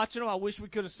enjoyed watching them. I wish we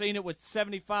could have seen it with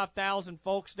 75,000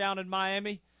 folks down in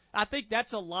Miami. I think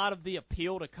that's a lot of the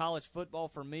appeal to college football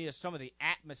for me is some of the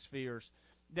atmospheres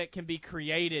that can be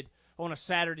created on a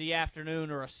Saturday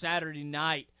afternoon or a Saturday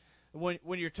night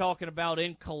when you're talking about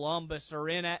in Columbus or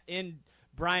in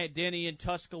Bryant-Denny in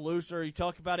Tuscaloosa or you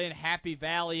talk about in Happy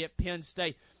Valley at Penn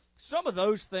State. Some of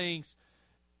those things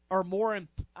are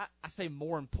I say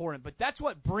more important, but that's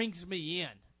what brings me in.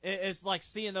 It's like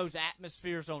seeing those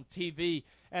atmospheres on TV,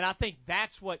 and I think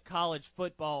that's what college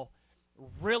football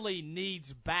really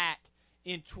needs back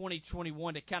in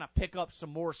 2021 to kind of pick up some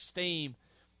more steam,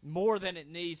 more than it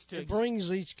needs to. It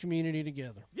brings each community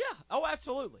together. Yeah. Oh,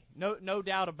 absolutely. No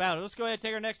doubt about it. Let's go ahead and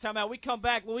take our next time out. We come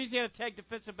back. Louisiana Tech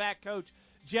defensive back coach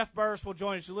Jeff Burris will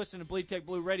join us. You listen to Bleed Tech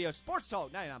Blue Radio, Sports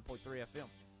Talk 99.3 FM.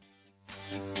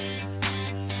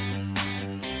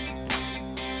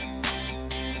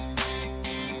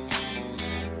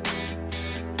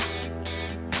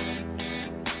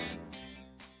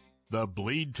 The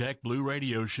Bleed Tech Blue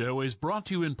Radio Show is brought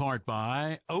to you in part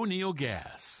by O'Neill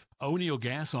Gas. O'Neill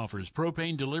Gas offers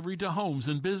propane delivery to homes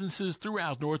and businesses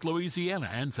throughout North Louisiana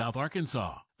and South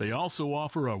Arkansas. They also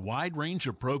offer a wide range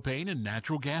of propane and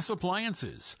natural gas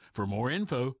appliances. For more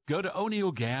info, go to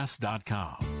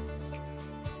o'neillgas.com.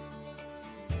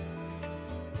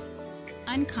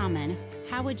 Uncommon.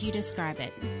 How would you describe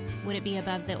it? Would it be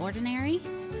above the ordinary?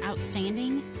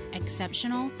 Outstanding?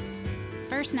 Exceptional?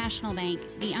 First National Bank,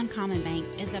 the Uncommon Bank,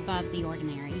 is above the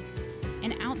ordinary.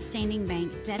 An outstanding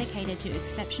bank dedicated to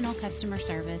exceptional customer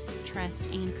service, trust,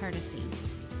 and courtesy.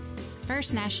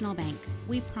 First National Bank,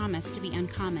 we promise to be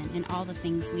uncommon in all the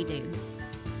things we do.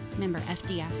 Member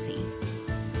FDIC.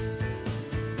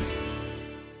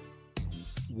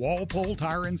 Walpole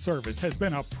Tire and Service has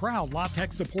been a proud La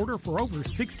Tech supporter for over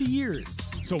 60 years.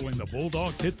 So when the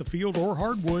Bulldogs hit the field or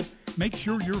hardwood, make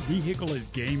sure your vehicle is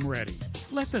game ready.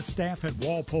 Let the staff at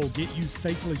Walpole get you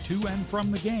safely to and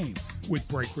from the game with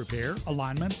brake repair,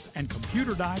 alignments, and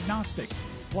computer diagnostics,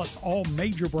 plus all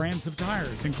major brands of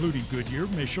tires, including Goodyear,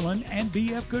 Michelin, and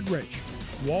BF Goodrich.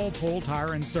 Walpole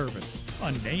Tire and Service,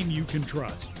 a name you can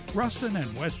trust. Ruston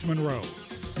and West Monroe.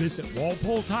 Visit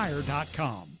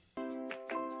walpoletire.com.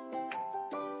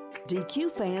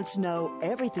 DQ fans know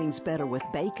everything's better with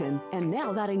bacon, and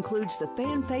now that includes the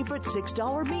fan favorite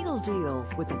 $6 meal deal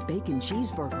with a bacon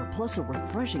cheeseburger plus a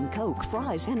refreshing Coke,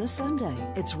 fries, and a sundae.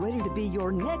 It's ready to be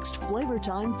your next flavor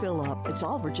time fill-up. It's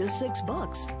all for just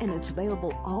 $6, and it's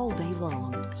available all day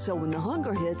long. So when the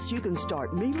hunger hits, you can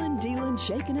start mealing, dealing,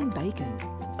 shaking, and baking.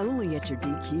 Only at your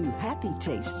DQ. Happy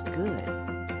tastes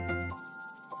good.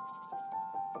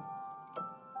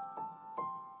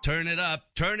 Turn it up,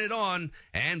 turn it on,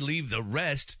 and leave the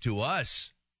rest to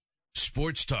us.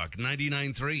 Sports Talk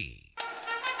 99.3.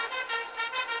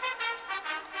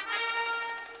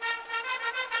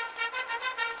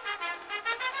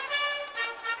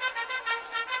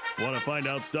 Want to find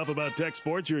out stuff about tech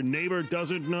sports your neighbor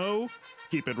doesn't know?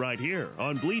 Keep it right here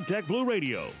on Bleed Tech Blue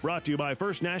Radio, brought to you by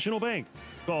First National Bank.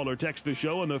 Call or text the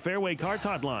show on the Fairway Carts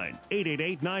Hotline,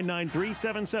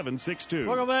 888-993-7762.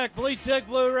 Welcome back, Bleed Tech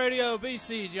Blue Radio.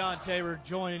 BC John Tabor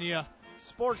joining you.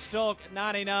 Sports Talk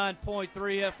 99.3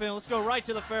 FM. Let's go right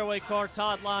to the Fairway Carts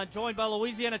Hotline, joined by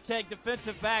Louisiana Tech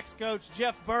defensive backs coach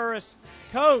Jeff Burris.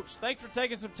 Coach, thanks for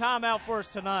taking some time out for us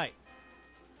tonight.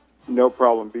 No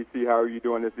problem, BC. How are you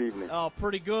doing this evening? Oh,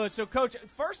 pretty good. So, Coach,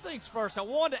 first things first, I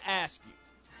wanted to ask you.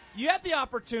 You had the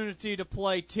opportunity to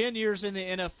play 10 years in the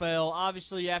NFL.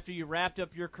 Obviously, after you wrapped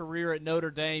up your career at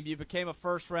Notre Dame, you became a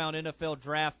first-round NFL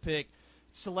draft pick,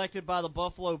 selected by the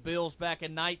Buffalo Bills back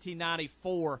in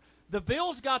 1994. The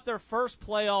Bills got their first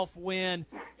playoff win,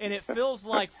 and it feels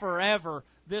like forever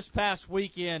this past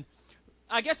weekend.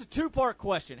 I guess a two-part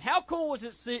question. How cool was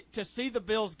it to see the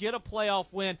Bills get a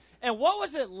playoff win, and what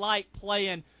was it like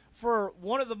playing for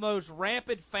one of the most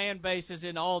rampant fan bases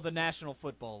in all the National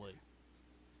Football League?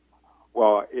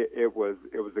 Well, it was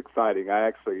exciting.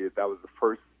 That was the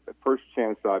first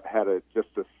chance I've had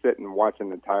just to sit and watch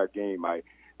an entire game. I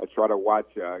try to watch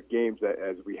games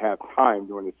as we have time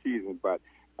during the season, but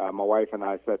my wife and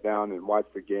I sat down and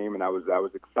watched the game, and I was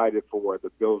excited for the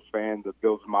Bills fans, the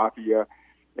Bills Mafia,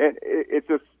 and it's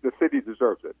just the city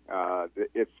deserves it.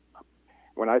 It's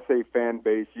when I say fan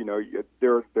base,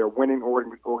 they're winning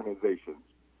organizations,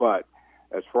 but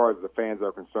as far as the fans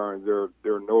are concerned, there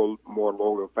are no more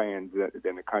loyal fans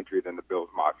in the country than the Bills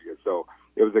Mafia. So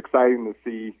it was exciting to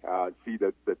see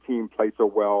the team play so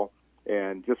well,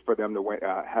 and just for them to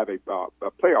have a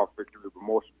playoff victory, but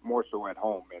more so at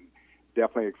home, and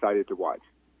definitely excited to watch.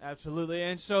 Absolutely.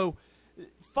 And so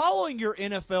following your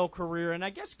NFL career, and I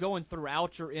guess going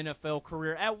throughout your NFL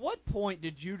career, at what point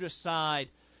did you decide,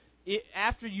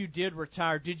 after you did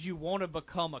retire, did you want to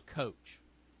become a coach?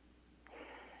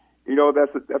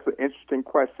 That's an interesting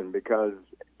question, because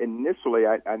initially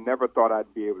I never thought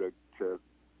I'd be able to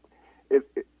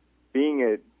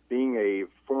being a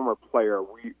former player,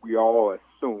 we all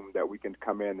assume that we can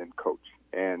come in and coach,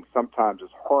 and sometimes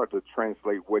it's hard to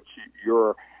translate what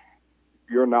your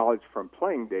knowledge from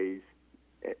playing days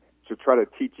to try to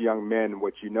teach young men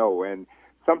what you know, and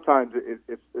sometimes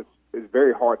it's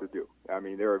very hard to do. I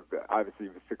mean, there are obviously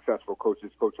successful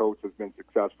coaches. Coach Holtz has been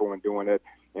successful in doing it,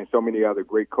 and so many other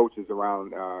great coaches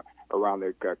around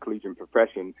the collegiate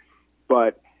profession.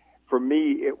 But for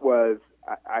me, it was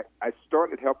I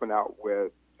started helping out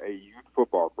with a youth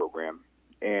football program,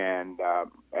 and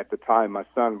at the time, my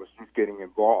son was just getting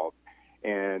involved,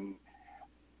 and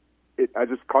I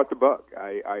just caught the bug.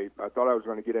 I thought I was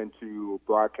going to get into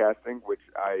broadcasting, which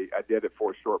I did it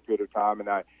for a short period of time, and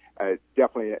I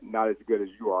definitely not as good as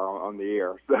you are on the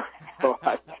air. So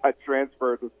I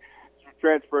transferred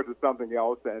to something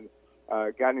else and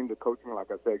got into coaching.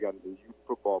 Like I said, got into the youth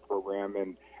football program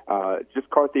and just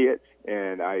caught the itch.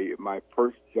 And my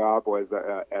first job was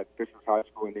at Fishers High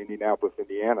School in Indianapolis,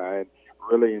 Indiana, and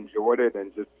really enjoyed it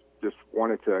and just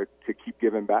wanted to keep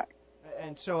giving back.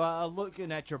 And so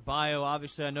looking at your bio,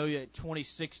 obviously I know you at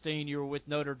 2016 you were with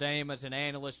Notre Dame as an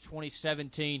analyst.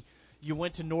 2017 you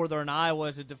went to Northern Iowa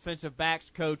as a defensive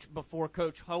backs coach before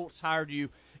Coach Holtz hired you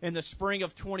in the spring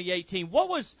of 2018. What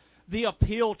was the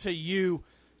appeal to you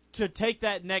to take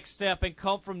that next step and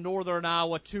come from Northern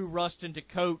Iowa to Ruston to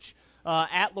coach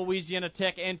at Louisiana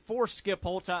Tech? And for Skip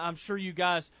Holtz, I'm sure you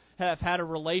guys have had a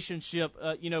relationship,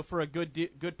 for a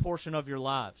good portion of your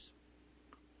lives.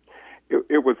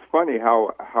 It was funny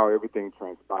how everything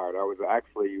transpired.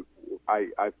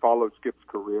 I followed Skip's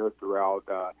career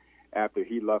throughout after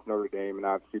he left Notre Dame and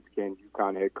obviously became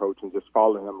UConn head coach, and just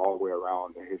followed him all the way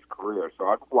around in his career. So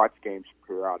I'd watch games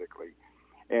periodically.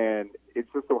 And it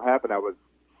just so happened I was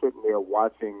sitting there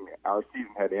watching. Our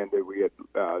season had ended. We had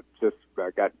just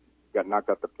got knocked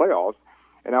out the playoffs,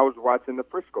 and I was watching the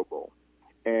Frisco Bowl.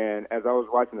 And as I was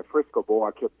watching the Frisco Bowl,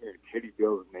 I kept hearing Teddy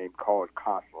Bill's name called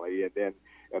constantly, and then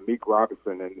Meek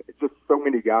Robinson, and just so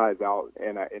many guys out.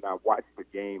 And I watched the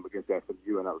game against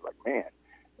SMU, and I was like, man,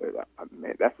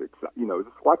 that's exciting.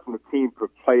 Just watching the team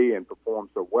play and perform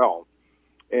so well.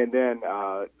 And then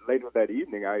later that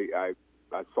evening, I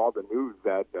saw the news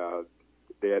that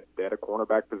they had a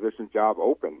cornerback position job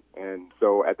open, and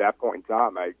so at that point in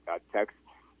time,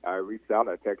 I reached out,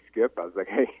 I texted Skip. I was like,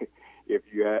 hey, if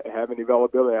you have any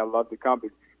availability, I'd love to come,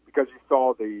 because you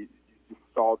saw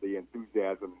the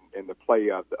enthusiasm and the play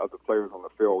of the players on the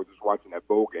field. Just watching that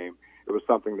bowl game, it was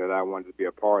something that I wanted to be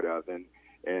a part of, and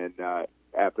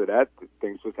after that,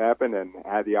 things just happened, and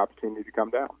I had the opportunity to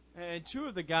come down. And two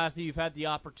of the guys that you've had the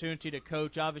opportunity to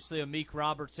coach, obviously Amik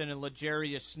Robertson and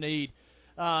L'Jarius Sneed,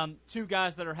 two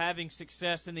guys that are having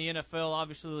success in the NFL.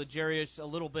 Obviously, L'Jarius a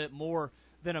little bit more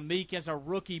than Amik as a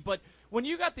rookie. But when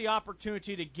you got the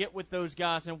opportunity to get with those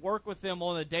guys and work with them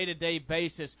on a day-to-day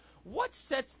basis, what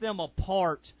sets them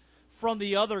apart from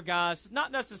the other guys,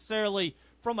 not necessarily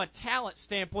from a talent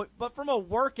standpoint, but from a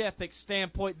work ethic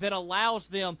standpoint that allows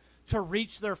them to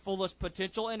reach their fullest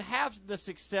potential and have the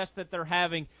success that they're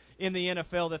having in the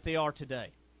NFL that they are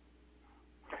today?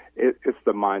 It's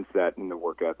the mindset and the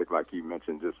work ethic, like you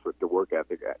mentioned, just with the work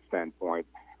ethic standpoint.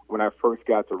 When I first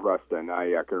got to Ruston,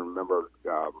 I can remember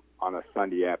on a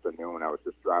Sunday afternoon, I was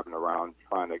just driving around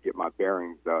trying to get my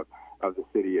bearings of the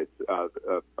city of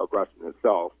Ruston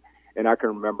itself. And I can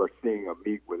remember seeing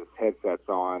Amik with his headsets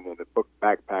on and a book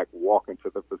backpack walking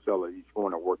to the facility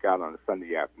going to work out on a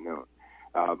Sunday afternoon.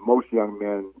 Most young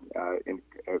men,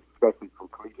 especially from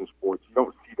collegiate sports, you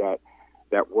don't see that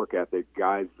work ethic,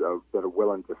 guys that are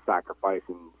willing to sacrifice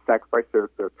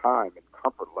their time and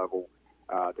comfort level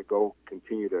to go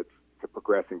continue to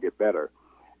progress and get better.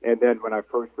 And then when I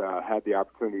first had the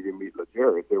opportunity to meet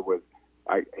L'Jarius,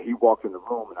 he walked in the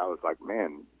room and I was like,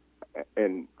 man,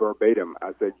 and verbatim,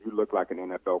 I said, you look like an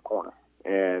NFL corner.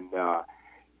 And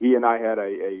he and I had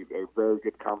a very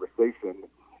good conversation,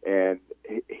 and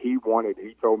he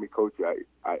told me, Coach,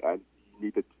 I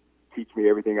need to teach me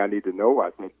everything I need to know.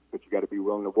 I said, but you got to be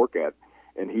willing to work at it.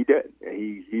 And he did.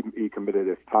 He committed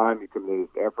his time, he committed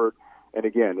his effort. And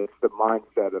again, it's the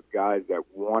mindset of guys that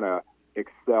want to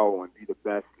excel and be the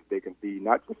best that they can be,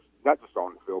 not just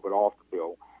on the field, but off the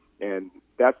field. And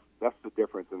that's the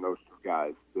difference in those two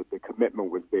guys. The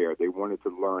commitment was there. They wanted to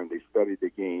learn. They studied the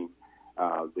game.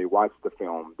 They watched the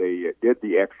film. They did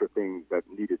the extra things that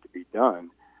needed to be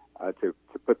done to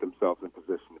put themselves in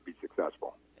position to be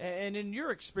successful. And in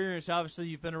your experience, obviously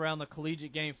you've been around the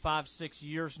collegiate game 5-6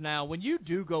 years now. When you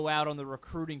do go out on the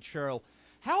recruiting trail,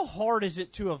 how hard is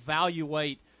it to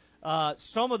evaluate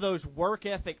some of those work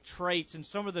ethic traits and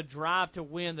some of the drive to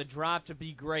win, the drive to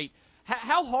be great?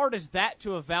 How hard is that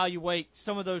to evaluate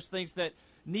some of those things that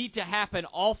need to happen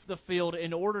off the field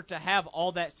in order to have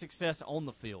all that success on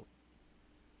the field?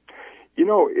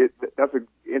 That's an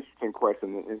interesting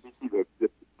question. And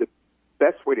the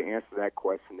best way to answer that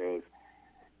question is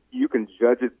you can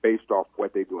judge it based off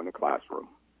what they do in the classroom.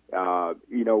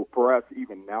 For us,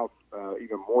 even now,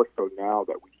 even more so now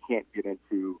that we can't get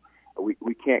into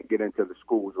the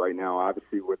schools right now,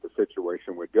 obviously with the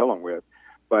situation we're dealing with.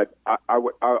 But I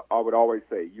would always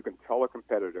say you can tell a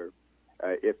competitor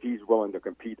if he's willing to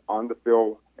compete on the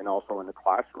field and also in the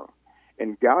classroom.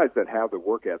 And guys that have the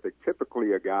work ethic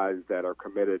typically are guys that are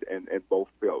committed in both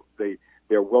fields.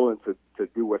 They're willing to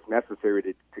do what's necessary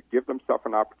to give themselves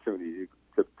an opportunity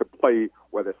to play,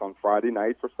 whether it's on Friday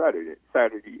nights or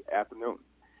Saturday afternoons.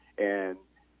 And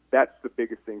that's the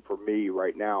biggest thing for me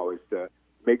right now, is to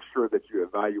make sure that you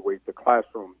evaluate the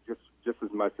classroom just as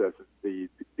much as the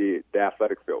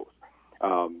athletic fields,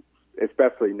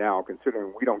 especially now,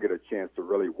 considering we don't get a chance to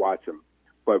really watch them.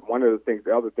 But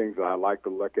the other things that I like to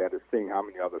look at is seeing how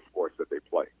many other sports that they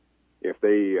play. If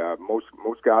they,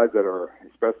 most guys that are,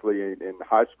 especially in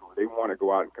high school, they want to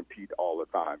go out and compete all the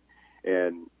time.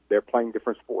 And they're playing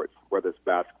different sports, whether it's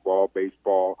basketball,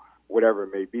 baseball, whatever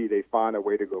it may be. They find a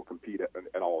way to go compete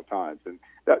at all times. And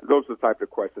those are the type of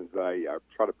questions that I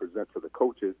try to present to the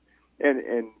coaches.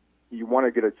 And you want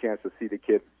to get a chance to see the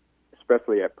kids,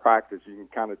 especially at practice. You can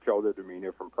kind of tell their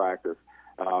demeanor from practice.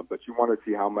 But you want to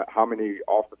see how many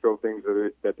off-the-field things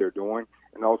that they're doing,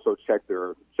 and also check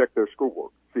their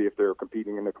schoolwork, see if they're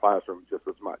competing in the classroom just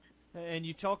as much. And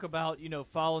you talk about,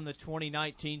 following the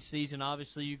 2019 season,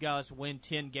 obviously you guys win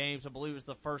 10 games. I believe it was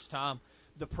the first time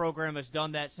the program has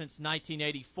done that since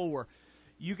 1984.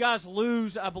 You guys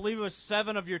lose, I believe it was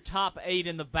 7 of your top 8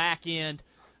 in the back end.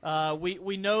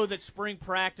 We know that spring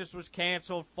practice was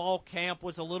canceled. Fall camp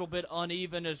was a little bit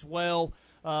uneven as well.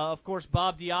 Of course,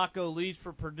 Bob Diaco leaves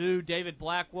for Purdue. David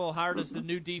Blackwell hired as the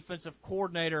new defensive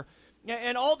coordinator.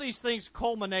 And all these things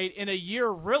culminate in a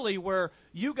year, really, where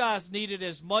you guys needed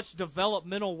as much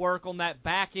developmental work on that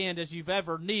back end as you've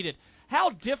ever needed.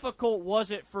 How difficult was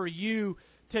it for you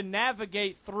to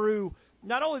navigate through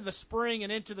not only the spring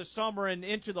and into the summer and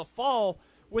into the fall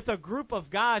with a group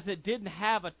of guys that didn't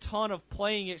have a ton of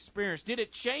playing experience? Did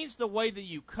it change the way that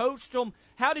you coached them?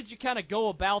 How did you kind of go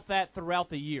about that throughout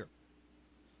the year?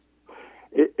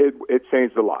 It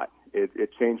changed a lot. It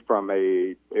changed from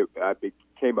I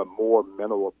became a more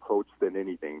mental approach than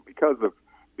anything because of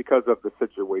the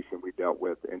situation we dealt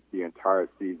with in the entire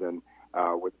season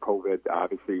with COVID.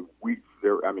 Obviously, we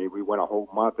went a whole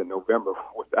month in November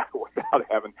without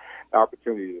having the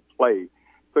opportunity to play.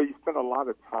 So you spend a lot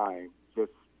of time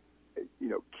just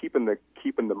keeping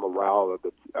the morale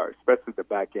of especially the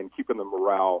back end, keeping the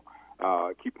morale,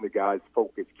 keeping the guys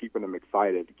focused, keeping them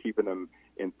excited, keeping them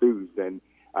enthused. And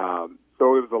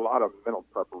so it was a lot of mental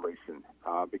preparation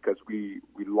because we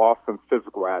lost some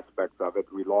physical aspects of it.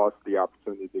 We lost the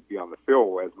opportunity to be on the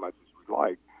field as much as we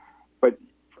liked. But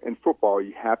in football,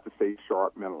 you have to stay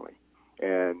sharp mentally.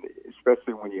 And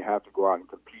especially when you have to go out and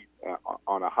compete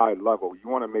on a high level, you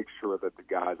want to make sure that the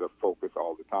guys are focused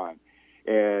all the time.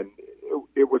 And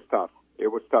it was tough. It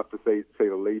was tough to say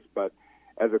the least. But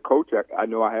as a coach, I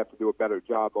know I have to do a better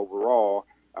job overall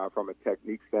from a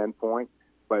technique standpoint.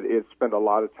 But it spent a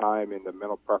lot of time in the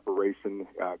mental preparation,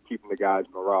 keeping the guys'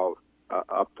 morale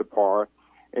up to par,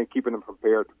 and keeping them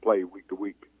prepared to play week to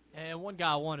week. And one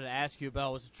guy I wanted to ask you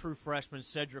about was a true freshman,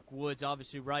 Cedric Woods,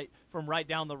 obviously right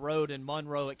down the road in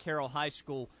Monroe at Carroll High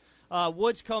School.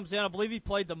 Woods comes in. I believe he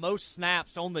played the most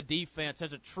snaps on the defense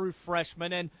as a true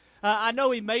freshman. And I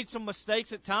know he made some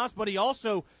mistakes at times, but he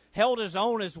also held his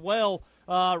own as well,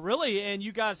 really. And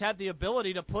you guys had the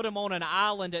ability to put him on an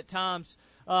island at times,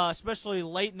 especially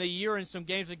late in the year in some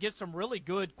games, against some really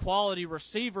good quality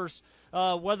receivers,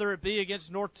 whether it be against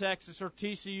North Texas or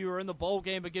TCU or in the bowl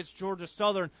game against Georgia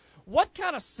Southern. What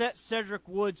kind of set Cedric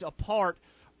Woods apart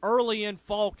early in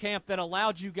fall camp that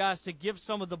allowed you guys to give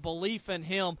some of the belief in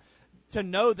him to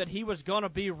know that he was going to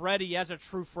be ready as a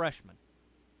true freshman?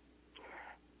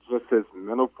 Just his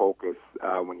mental focus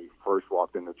when he first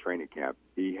walked into training camp.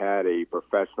 He had a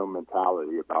professional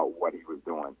mentality about what he was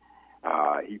doing.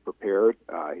 He prepared,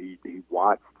 he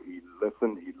watched, he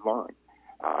listened, he learned.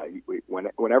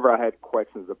 Whenever I had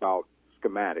questions about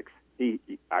schematics,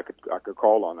 I could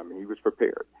call on him, and he was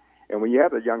prepared. And when you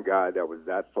have a young guy that was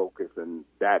that focused and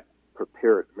that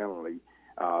prepared mentally,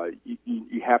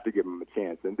 you have to give him a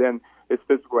chance. And then his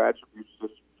physical attributes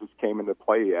just came into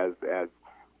play as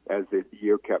the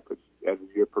year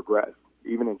progressed.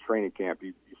 Even in training camp,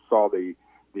 you saw the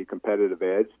competitive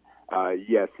edge.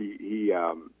 Yes, he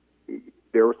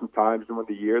there were some times during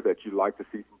the year that you'd like to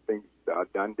see some things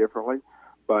done differently,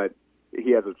 but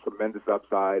he has a tremendous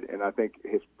upside, and I think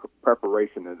his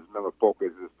preparation and his mental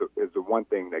focus is the one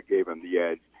thing that gave him the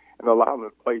edge and allowed him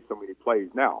to play so many plays.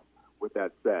 Now, with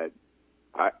that said,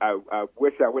 I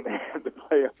wish I wouldn't have had to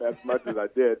play as much as I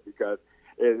did because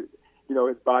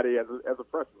his body as a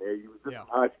freshman. He was just in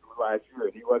high school last year,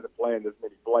 and he wasn't playing this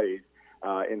many plays.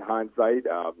 In hindsight,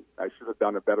 I should have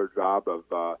done a better job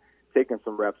of taking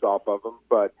some reps off of him.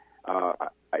 But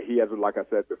he has, like I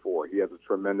said before, he has a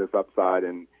tremendous upside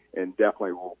and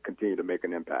definitely will continue to make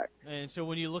an impact. And so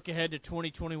when you look ahead to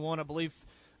 2021, I believe,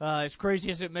 as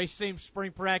crazy as it may seem,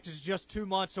 spring practice is just 2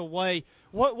 months away.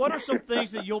 What are some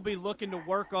things that you'll be looking to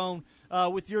work on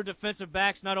with your defensive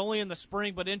backs, not only in the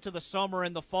spring but into the summer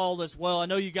and the fall as well? I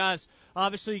know you guys,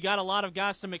 obviously, you got a lot of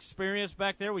guys, some experience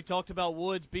back there. We talked about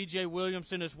Woods, B.J.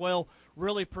 Williamson as well,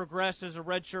 really progressed as a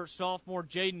redshirt sophomore,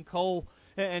 Jaden Cole,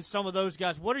 and some of those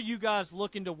guys. What are you guys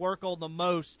looking to work on the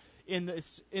most in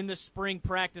the spring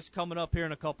practice coming up here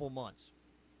in a couple of months?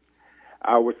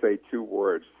 I would say 2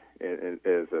 words,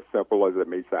 as simple as it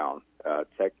may sound,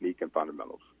 technique and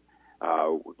fundamentals.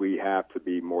 We have to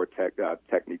be more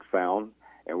technique sound,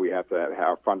 and we have to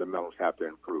our fundamentals have to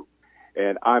improve.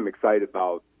 And I'm excited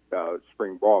about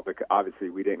spring ball because obviously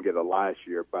we didn't get it last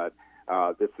year, but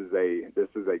this is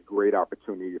a great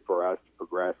opportunity for us to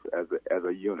progress as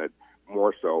a unit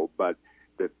more so. But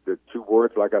the 2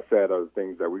 words, like I said, are the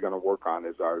things that we're going to work on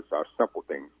is our simple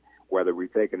things. Whether we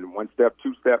take in 1 step,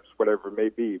 2 steps, whatever it may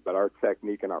be, but our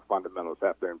technique and our fundamentals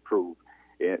have to improve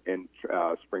in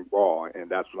spring ball, and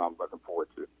that's what I'm looking forward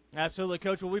to. Absolutely,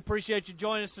 Coach. Well, we appreciate you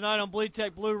joining us tonight on Bleed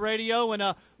Tech Blue Radio, and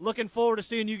looking forward to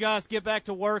seeing you guys get back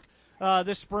to work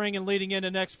this spring and leading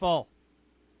into next fall.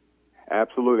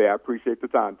 Absolutely. I appreciate the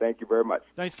time. Thank you very much.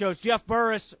 Thanks, Coach. Jeff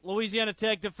Burris, Louisiana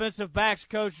Tech defensive backs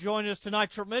coach, joining us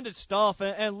tonight. Tremendous stuff.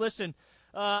 And listen,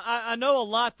 I know a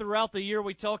lot throughout the year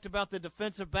we talked about the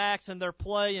defensive backs and their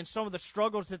play and some of the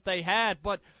struggles that they had,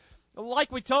 but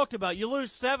like we talked about, you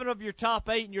lose 7 of your top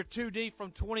 8 and you're 2 deep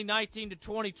from 2019 to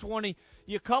 2020.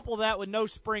 You couple that with no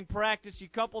spring practice. You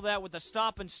couple that with the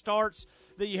stop and starts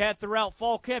that you had throughout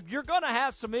fall camp. You're going to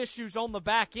have some issues on the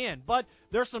back end, but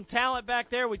there's some talent back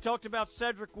there. We talked about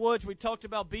Cedric Woods. We talked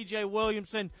about B.J.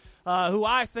 Williamson, who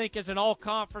I think is an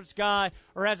all-conference guy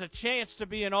or has a chance to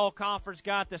be an all-conference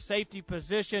guy at the safety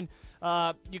position.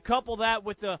 You couple that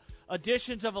with the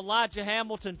additions of Elijah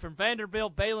Hamilton from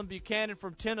Vanderbilt, Balen Buchanan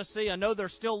from Tennessee. I know they're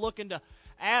still looking to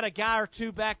add a guy or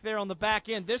 2 back there on the back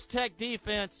end. This Tech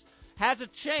defense has a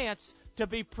chance to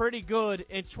be pretty good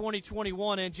in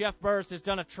 2021, and Jeff Burris has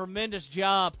done a tremendous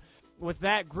job with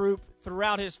that group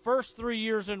throughout his first 3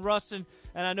 years in Ruston,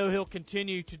 and I know he'll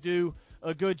continue to do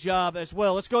a good job as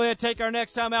well. Let's go ahead and take our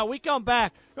next time out. We come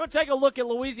back, we're going to take a look at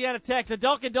Louisiana Tech. The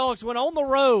Dunkin' Dogs went on the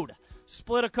road,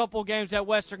 split a couple games at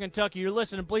Western Kentucky. You're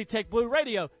listening to Bleed Tech Blue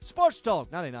Radio, Sports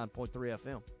Talk 99.3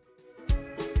 FM.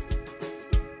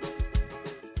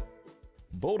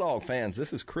 Bulldog fans,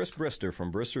 this is Chris Brister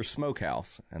from Brister's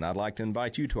Smokehouse, and I'd like to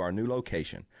invite you to our new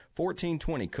location,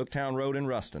 1420 Cooktown Road in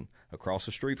Ruston, across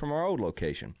the street from our old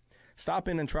location. Stop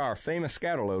in and try our famous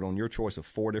scatterload on your choice of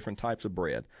 4 different types of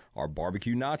bread. Our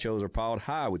barbecue nachos are piled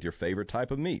high with your favorite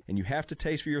type of meat, and you have to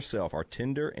taste for yourself our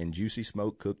tender and juicy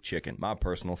smoke-cooked chicken, my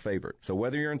personal favorite. So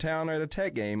whether you're in town or at a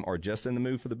Tech game or just in the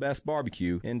mood for the best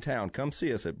barbecue in town, come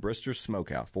see us at Brister's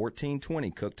Smokehouse, 1420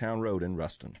 Cooktown Road in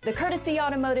Ruston. The Courtesy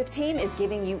Automotive team is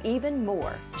giving you even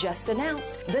more. Just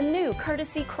announced the new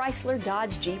Courtesy Chrysler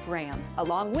Dodge Jeep Ram,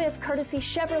 along with Courtesy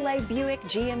Chevrolet Buick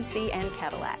GMC and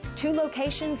Cadillac. 2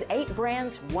 locations, 8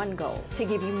 brands, 1 goal. To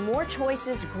give you more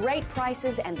choices, great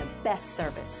prices, and the best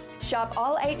service. Shop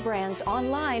all 8 brands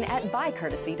online at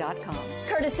buycourtesy.com.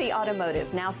 Courtesy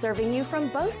Automotive, now serving you from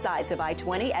both sides of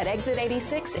I-20 at exit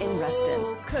 86 in Ruston.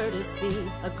 Oh,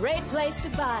 Courtesy, a great place to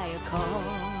buy a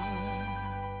car.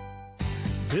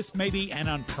 This may be an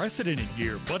unprecedented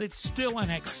year, but it's still an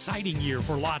exciting year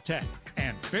for La Tech.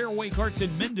 And Fairway Carts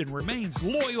in Minden remains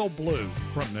loyal blue.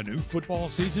 From the new football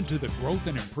season to the growth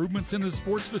and improvements in the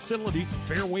sports facilities,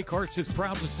 Fairway Carts is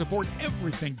proud to support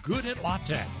everything good at La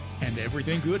Tech. And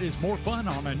everything good is more fun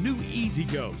on a new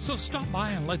E-Z-Go. So stop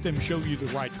by and let them show you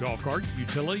the right golf cart,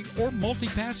 utility, or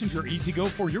multi-passenger E-Z-Go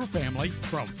for your family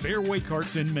from Fairway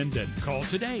Carts in Minden. Call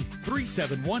today,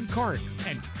 371-CART,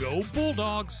 and go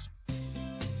Bulldogs!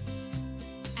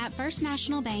 At First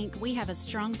National Bank, we have a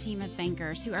strong team of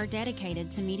bankers who are dedicated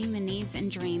to meeting the needs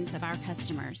and dreams of our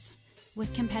customers.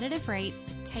 With competitive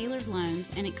rates, tailored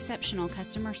loans, and exceptional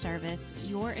customer service,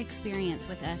 your experience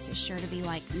with us is sure to be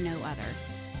like no other.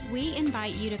 We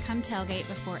invite you to come tailgate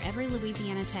before every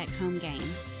Louisiana Tech home game.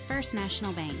 First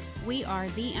National Bank, we are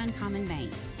the uncommon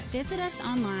bank. Visit us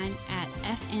online at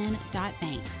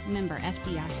fn.bank, member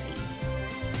FDIC.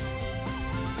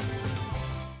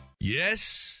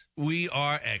 Yes, we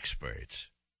are experts.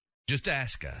 Just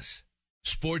ask us.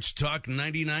 Sports Talk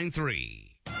 99.3.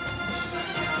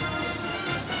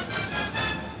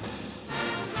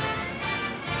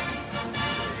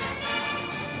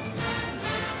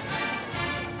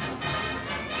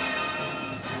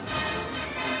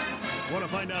 Want to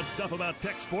find out stuff about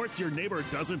tech sports your neighbor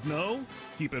doesn't know?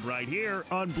 Keep it right here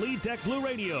on Bleed Tech Blue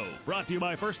Radio. Brought to you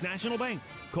by First National Bank.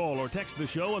 Call or text the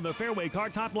show on the Fairway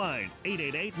Cards hotline,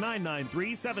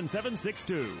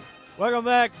 888-993-7762. Welcome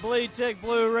back, Bleed Tech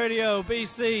Blue Radio.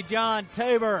 BC, John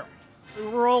Tabor. We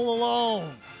roll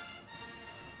along.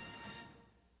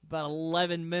 About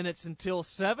 11 minutes until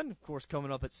 7. Of course,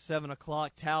 coming up at 7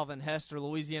 o'clock, Talvin Hester,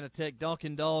 Louisiana Tech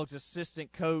Dunkin' Dogs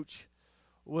assistant coach,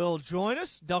 will join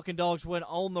us. Dunkin' Dogs went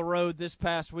on the road this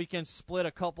past weekend, split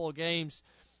a couple of games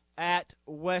at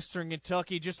Western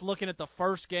Kentucky. Just looking at the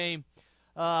first game,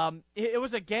 it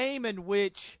was a game in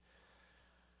which,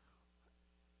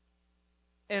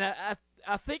 and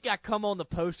I think I come on the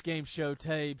post-game show,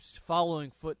 Tabes,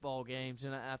 following football games,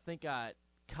 and I think I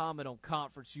comment on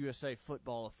Conference USA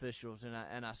football officials,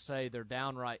 and I say they're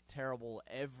downright terrible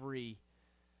every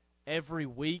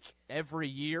week, every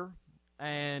year.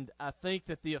 And I think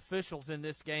that the officials in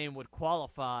this game would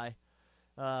qualify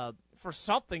for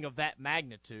something of that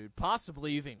magnitude,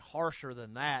 possibly even harsher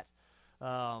than that.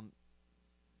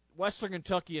 Western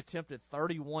Kentucky attempted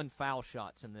 31 foul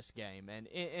shots in this game. And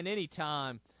in any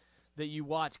time that you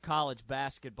watch college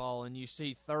basketball and you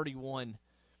see 31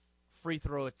 free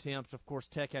throw attempts, of course,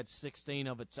 Tech had 16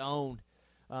 of its own,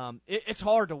 it's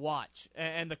hard to watch.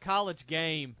 And the college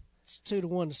game, it's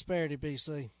 2-1 disparity,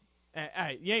 BC.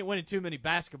 Hey, you ain't winning too many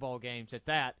basketball games at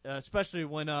that, especially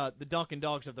when the Dunkin'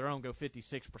 Dogs of their own go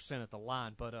 56% at the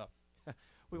line. But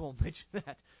we won't mention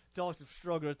that. Dogs have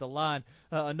struggled at the line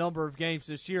a number of games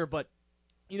this year. But,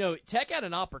 you know, Tech had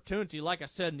an opportunity, like I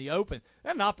said in the open, they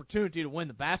had an opportunity to win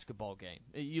the basketball game.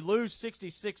 You lose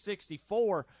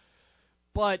 66-64,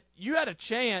 but you had a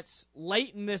chance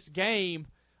late in this game.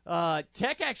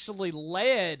 Tech actually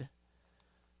led,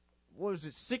 what was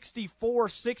it,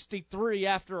 64-63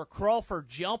 after a Crawford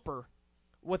jumper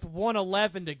with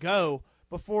 1:11 to go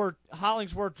before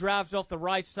Hollingsworth drives off the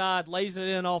right side, lays it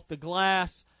in off the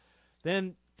glass.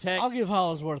 Then Tech. I'll give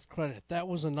Hollingsworth credit. That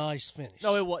was a nice finish.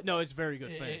 No, it's a very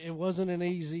good finish. It wasn't an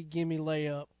easy gimme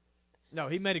layup. No,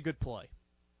 he made a good play.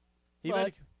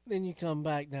 Then you come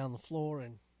back down the floor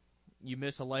and you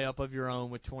miss a layup of your own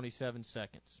with 27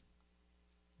 seconds.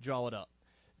 Draw it up.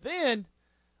 Then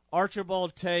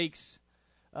Archibald takes,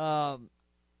 I'm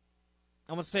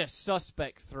going to say a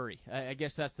suspect three. I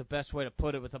guess that's the best way to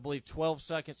put it, with, I believe, 12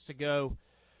 seconds to go.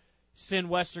 Send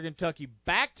Western Kentucky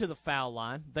back to the foul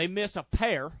line. They miss a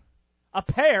pair. A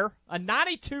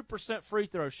 92% free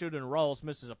throw shooting. Rawls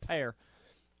misses a pair.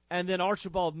 And then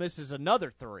Archibald misses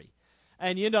another three.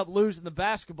 And you end up losing the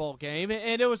basketball game.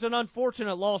 And it was an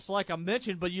unfortunate loss, like I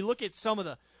mentioned, but you look at some of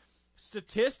the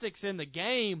statistics in the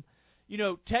game. You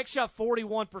know, Tech shot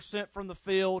 41% from the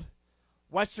field.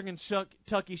 Western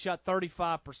Kentucky shot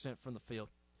 35% from the field.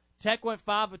 Tech went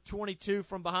 5 of 22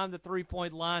 from behind the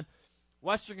three-point line.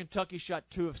 Western Kentucky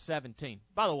shot 2 of 17.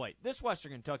 By the way, this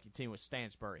Western Kentucky team with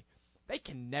Stansbury, they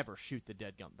can never shoot the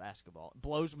dead gun basketball. It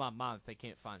blows my mind if they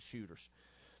can't find shooters.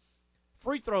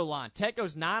 Free throw line, Tech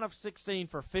goes 9 of 16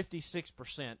 for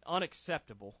 56%.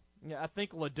 Unacceptable. I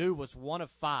think Ledoux was 1 of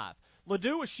 5.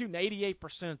 Ledoux was shooting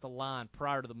 88% at the line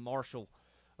prior to the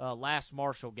last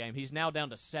Marshall game. He's now down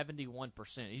to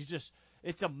 71%.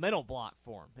 It's a mental block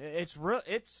for him.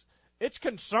 It's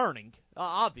concerning,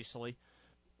 obviously,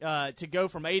 to go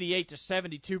from 88 to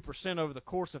 72% over the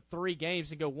course of 3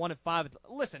 games and go 1 of 5.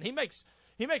 Listen, he makes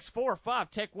 4 or 5.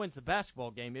 Tech wins the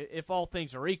basketball game if all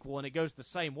things are equal, and it goes the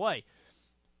same way.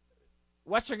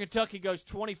 Western Kentucky goes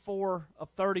 24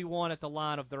 of 31 at the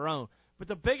line of their own. But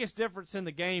the biggest difference in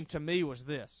the game to me was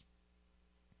this.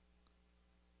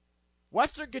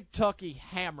 Western Kentucky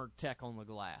hammered Tech on the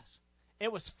glass.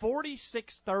 It was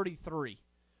 46-33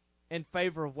 in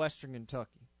favor of Western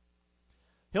Kentucky.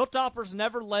 Hilltoppers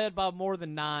never led by more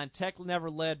than 9. Tech never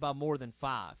led by more than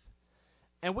 5.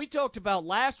 And we talked about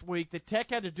last week that Tech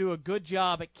had to do a good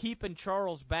job at keeping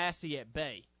Charles Bassey at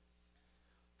bay.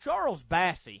 Charles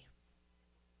Bassey,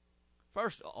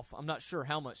 first off, I'm not sure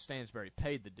how much Stansbury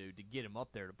paid the dude to get him up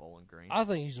there to Bowling Green. I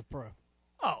think he's a pro.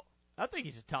 Oh, I think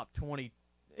he's a top 20.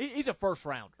 He's a first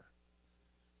rounder.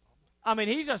 I mean,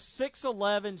 he's a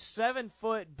 6'11",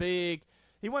 7-foot big.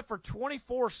 He went for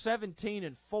 24, 17,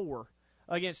 and 4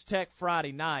 against Tech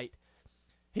Friday night.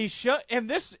 He in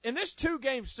this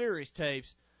 2-game series,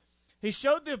 Tapes, he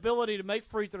showed the ability to make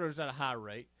free throws at a high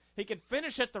rate. He can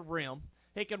finish at the rim.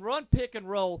 He can run pick and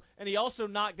roll, and he also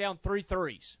knocked down 3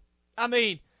 threes. I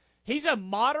mean, he's a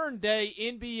modern-day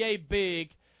NBA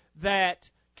big that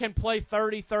can play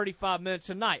 30, 35 minutes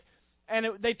a night.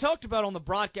 And they talked about on the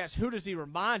broadcast, who does he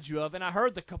remind you of? And I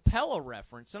heard the Capella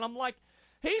reference, and I'm like,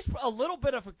 he's a little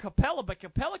bit of a Capella, but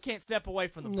Capella can't step away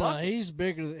from the bucket. No, he's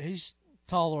bigger. He's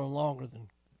taller and longer than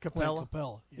Capella.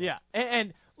 Capella. Yeah.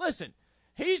 And listen,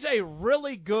 he's a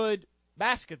really good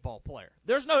basketball player.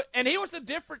 And he was the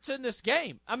difference in this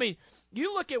game. I mean,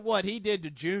 you look at what he did to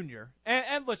Junior,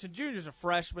 and listen, Junior's a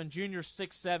freshman. Junior's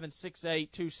 6'7",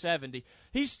 6'8", 270.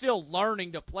 He's still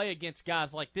learning to play against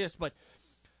guys like this, but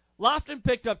Lofton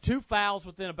picked up 2 fouls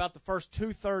within about the first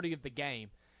 2:30 of the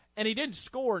game, and he didn't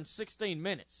score in 16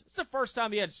 minutes. It's the first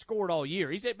time he had scored all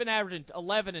year. He's been averaging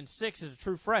 11 and 6 as a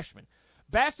true freshman.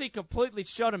 Bassey completely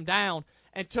shut him down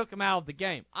and took him out of the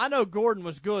game. I know Gordon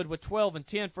was good with 12 and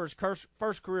 10 for his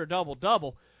first career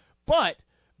double-double, but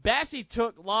Bassey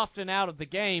took Lofton out of the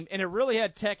game, and it really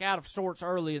had Tech out of sorts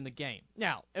early in the game.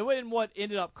 Now, it wasn't what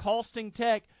ended up costing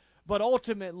Tech, but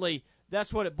ultimately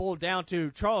that's what it boiled down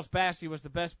to. Charles Bassey was the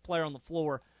best player on the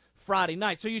floor Friday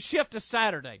night. So you shift to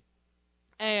Saturday,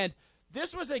 and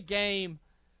this was a game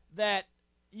that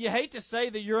you hate to say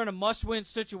that you're in a must-win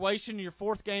situation in your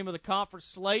 4th game of the conference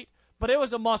slate, but it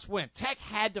was a must-win. Tech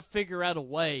had to figure out a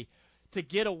way to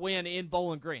get a win in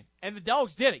Bowling Green. And the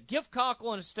Dogs did it. Give Conkle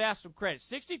and his staff some credit.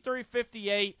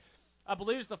 63-58, I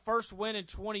believe, is the first win in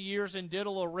 20 years in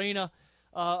Diddle Arena.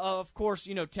 Of course,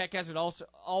 Tech hasn't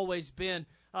always been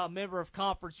a member of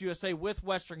Conference USA with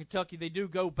Western Kentucky. They do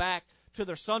go back to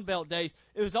their Sun Belt days.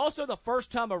 It was also the first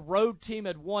time a road team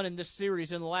had won in this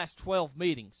series in the last 12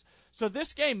 meetings. So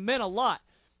this game meant a lot.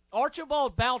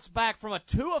 Archibald bounced back from a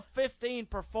 2 of 15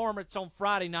 performance on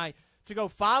Friday night to go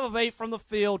 5 of 8 from the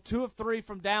field, 2 of 3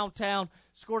 from downtown,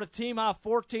 scored a team-high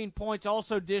 14 points,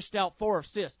 also dished out 4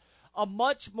 assists. A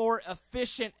much more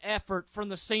efficient effort from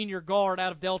the senior guard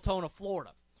out of Deltona,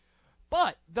 Florida.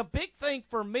 But the big thing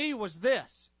for me was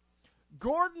this.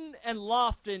 Gordon and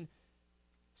Lofton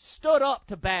stood up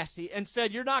to Bassey and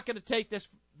said, you're not going to take this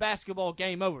basketball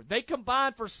game over. They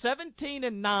combined for 17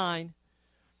 and 9.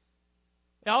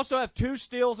 They also have 2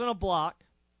 steals and a block.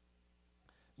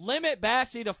 Limit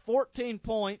Bassey to 14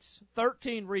 points,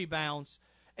 13 rebounds,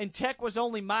 and Tech was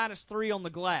only -3 on the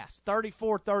glass,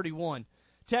 34-31.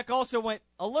 Tech also went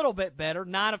a little bit better,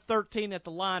 9 of 13 at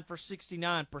the line for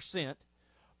 69%.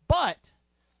 But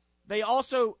they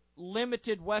also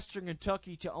limited Western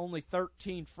Kentucky to only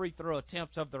 13 free throw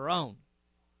attempts of their own.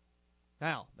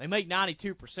 Now, they make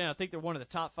 92%. I think they're one of the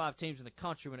top 5 teams in the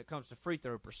country when it comes to free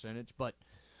throw percentage, but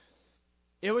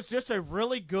it was just a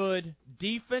really good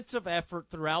defensive effort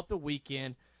throughout the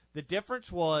weekend. The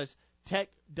difference was Tech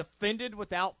defended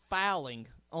without fouling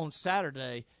on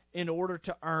Saturday in order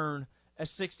to earn a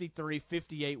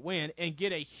 63-58 win and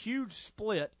get a huge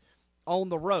split on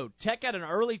the road. Tech had an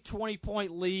early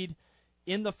 20-point lead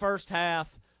in the first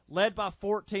half, led by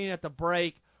 14 at the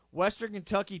break. Western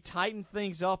Kentucky tightened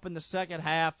things up in the second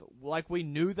half like we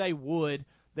knew they would.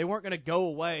 They weren't going to go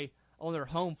away on their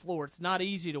home floor. It's not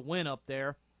easy to win up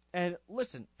there. And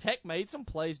listen, Tech made some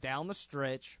plays down the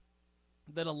stretch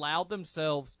that allowed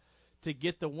themselves to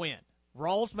get the win.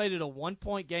 Rawls made it a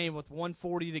 1-point game with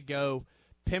 1:40 to go.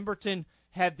 Pemberton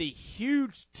had the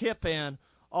huge tip-in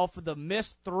off of the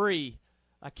missed 3.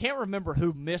 I can't remember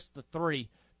who missed the 3,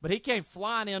 but he came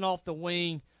flying in off the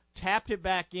wing, tapped it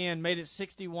back in, made it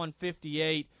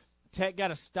 61-58. Tech got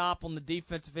a stop on the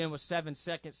defensive end with 7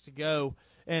 seconds to go,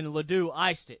 and Ledoux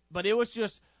iced it. But it was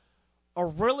just a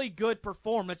really good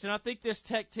performance, and I think this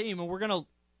Tech team, and we're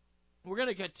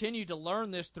gonna continue to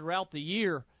learn this throughout the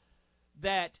year,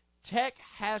 that Tech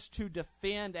has to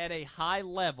defend at a high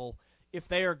level if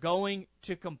they are going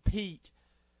to compete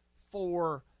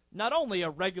for not only a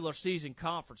regular season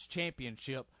conference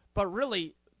championship, but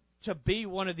really to be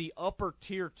one of the upper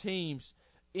tier teams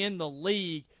in the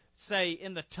league, say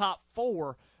in the top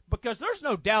 4, because there's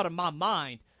no doubt in my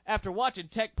mind, after watching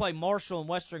Tech play Marshall and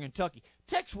Western Kentucky,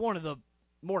 Tech's one of the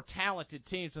more talented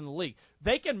teams in the league.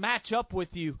 They can match up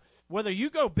with you, whether you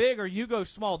go big or you go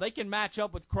small. They can match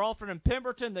up with Crawford and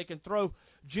Pemberton. They can throw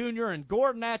Junior and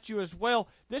Gordon at you as well.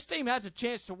 This team has a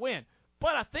chance to win.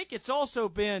 But I think it's also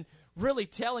been really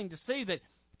telling to see that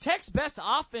Tech's best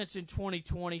offense in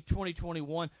 2020,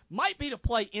 2021 might be to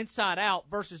play inside out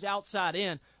versus outside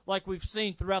in like we've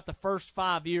seen throughout the first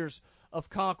 5 years of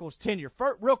Conkle's tenure.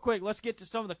 Real quick, let's get to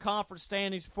some of the conference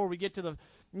standings before we get to the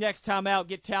next time out.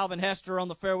 Get Talvin Hester on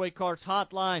the Fairway Cards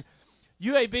hotline.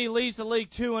 UAB leads the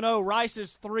league 2-0. Rice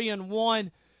is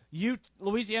 3-1.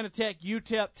 Louisiana Tech,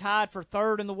 UTEP tied for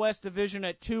third in the West Division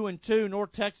at 2-2.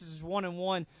 North Texas is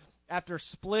 1-1 after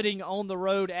splitting on the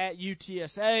road at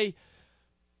UTSA.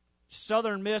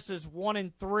 Southern Miss is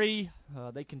 1-3.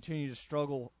 They continue to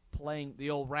struggle playing the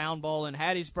old round ball in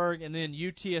Hattiesburg. And then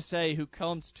UTSA, who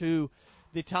comes to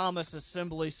the Thomas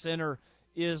Assembly Center,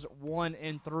 is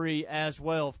 1-3 as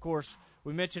well. Of course,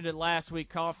 we mentioned it last week.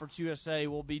 Conference USA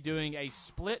will be doing a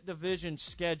split division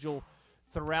schedule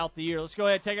throughout the year. Let's go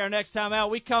ahead and take our next time out.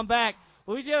 We come back.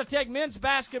 Louisiana Tech men's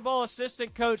basketball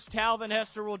assistant coach Talvin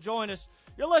Hester will join us.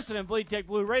 You're listening to Bleed Tech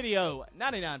Blue Radio,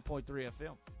 99.3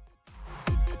 FM.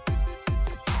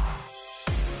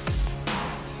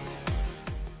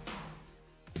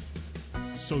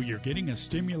 So you're getting a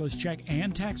stimulus check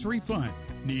and tax refund.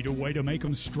 Need a way to make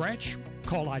them stretch?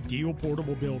 Call Ideal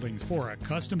Portable Buildings for a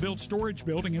custom-built storage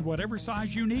building in whatever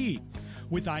size you need.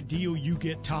 With Ideal, you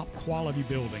get top quality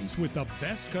buildings with the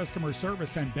best customer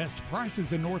service and best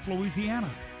prices in North Louisiana.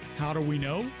 How do we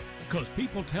know? Because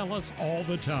people tell us all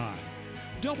the time.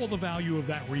 Double the value of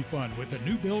that refund with a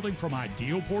new building from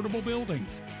Ideal Portable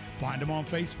Buildings. Find them on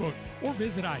Facebook or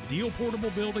visit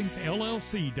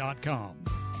idealportablebuildingsllc.com.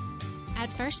 At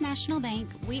First National Bank,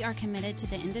 we are committed to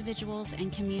the individuals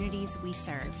and communities we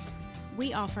serve.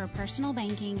 We offer personal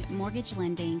banking, mortgage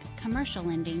lending, commercial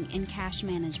lending, and cash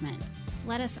management.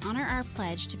 Let us honor our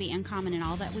pledge to be uncommon in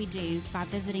all that we do by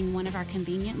visiting one of our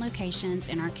convenient locations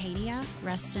in Arcadia,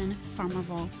 Ruston,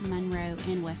 Farmerville, Monroe,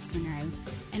 and West Monroe,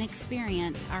 and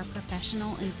experience our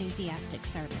professional, enthusiastic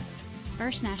service.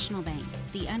 First National Bank,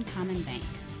 the uncommon bank.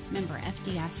 Member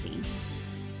FDIC.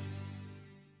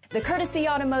 The Courtesy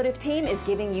Automotive team is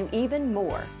giving you even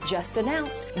more. Just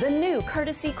announced the new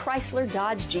Courtesy Chrysler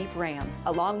Dodge Jeep Ram,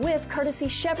 along with Courtesy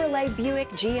Chevrolet Buick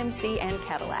GMC and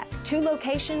Cadillac. 2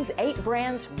 locations, 8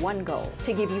 brands, 1 goal.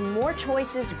 To give you more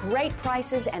choices, great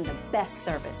prices, and the best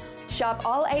service. Shop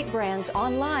all 8 brands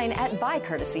online at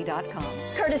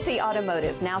buycourtesy.com. Courtesy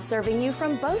Automotive, now serving you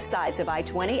from both sides of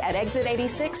I-20 at exit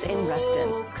 86 in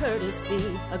Ruston. Oh,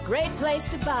 Courtesy, a great place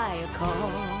to buy a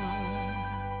car.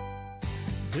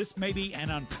 This may be an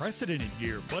unprecedented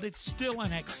year, but it's still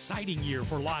an exciting year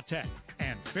for La Tech.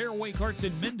 And Fairway Carts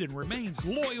in Minden remains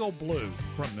loyal blue.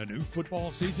 From the new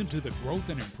football season to the growth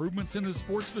and improvements in the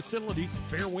sports facilities,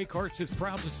 Fairway Carts is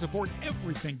proud to support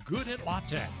everything good at La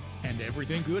Tech. And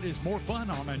everything good is more fun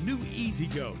on a new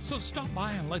E-Z-Go. So stop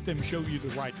by and let them show you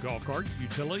the right golf cart,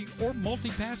 utility, or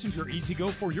multi-passenger E-Z-Go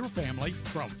for your family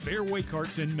from Fairway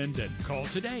Carts in Minden. Call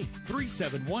today,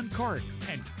 371-CART,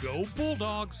 and go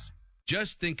Bulldogs!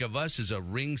 Just think of us as a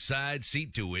ringside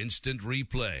seat to instant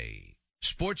replay.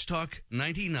 Sports Talk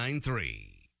 99.3.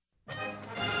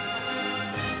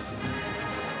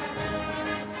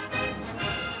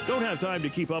 Don't have time to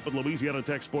keep up with Louisiana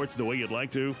Tech sports the way you'd like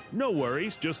to? No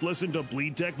worries. Just listen to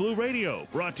Bleed Tech Blue Radio.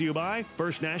 Brought to you by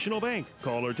First National Bank.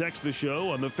 Call or text the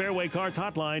show on the Fairway Carts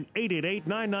hotline,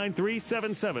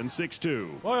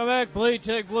 888-993-7762. Welcome back, Bleed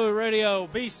Tech Blue Radio.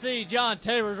 BC, John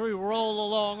Taylor, as we roll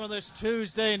along on this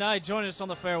Tuesday night. Join us on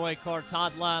the Fairway Carts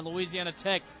hotline. Louisiana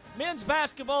Tech men's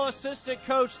basketball assistant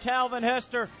coach Talvin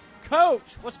Hester.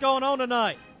 Coach, what's going on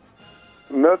tonight?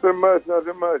 Nothing much.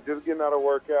 Just getting out of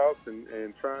workouts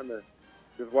and trying to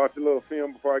just watch a little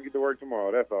film before I get to work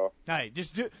tomorrow. That's all. Hey,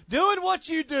 just doing what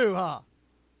you do, huh?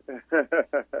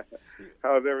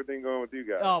 How's everything going with you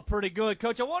guys? Oh, pretty good.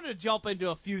 Coach, I wanted to jump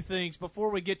into a few things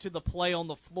before we get to the play on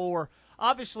the floor.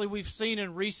 Obviously, we've seen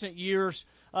in recent years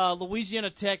Louisiana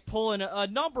Tech pulling a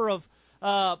number of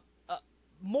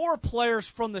more players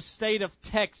from the state of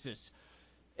Texas.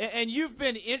 And you've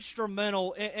been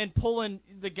instrumental in pulling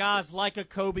the guys like a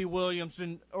Kobe Williams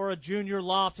or a Junior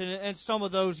Lofton and some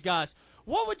of those guys.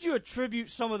 What would you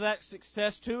attribute some of that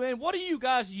success to, and what do you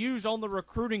guys use on the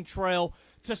recruiting trail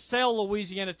to sell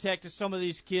Louisiana Tech to some of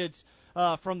these kids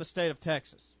from the state of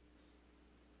Texas?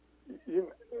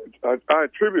 I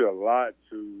attribute a lot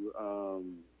to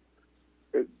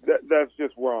that's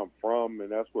just where I'm from,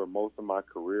 and that's where most of my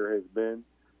career has been.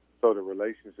 So the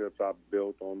relationships I've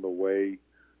built on the way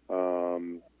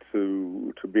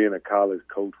to being a college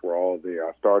coach were all there.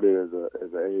 I started as an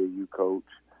AAU coach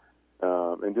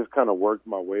and just kind of worked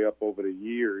my way up over the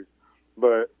years.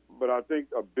 But I think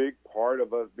a big part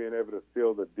of us being able to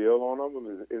seal the deal on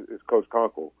them is Coach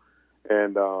Kunkel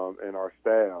and our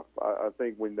staff. I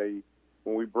think when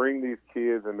we bring these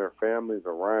kids and their families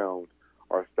around,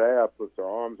 our staff puts their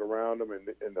arms around them,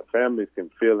 and the families can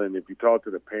feel it. And if you talk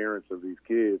to the parents of these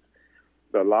kids,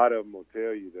 a lot of them will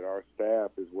tell you that our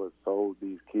staff is what sold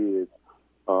these kids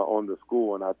on the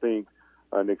school. And I think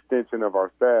an extension of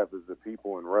our staff is the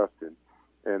people in Ruston.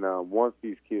 And once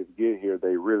these kids get here,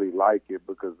 they really like it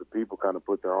because the people kind of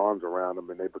put their arms around them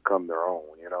and they become their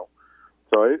own, you know.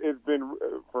 So it's been,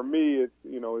 for me, it's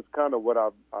kind of what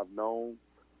I've known.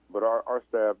 But our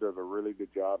staff does a really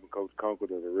good job, and Coach Kunkel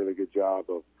does a really good job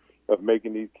of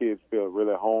making these kids feel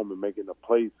really home and making the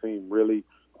place seem really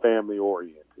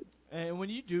family-oriented. And when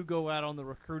you do go out on the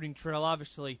recruiting trail,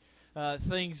 obviously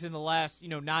things in the last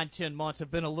 9-10 months have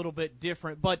been a little bit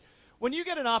different. But when you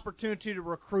get an opportunity to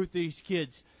recruit these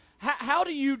kids, how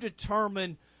do you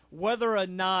determine whether or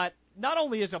not not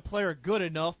only is a player good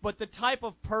enough, but the type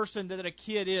of person that a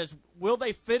kid is. Will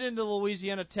they fit into the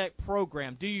Louisiana Tech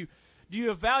program? Do you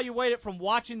evaluate it from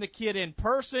watching the kid in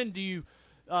person? Do you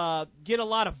get a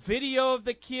lot of video of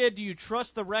the kid? Do you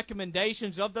trust the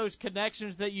recommendations of those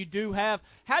connections that you do have?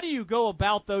 How do you go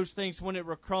about those things when it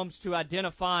comes to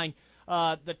identifying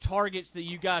the targets that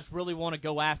you guys really want to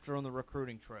go after on the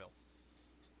recruiting trail?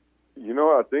 You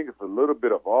know, I think it's a little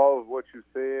bit of all of what you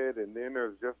said, and then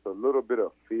there's just a little bit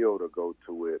of feel to go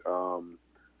to it.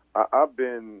 I've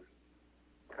been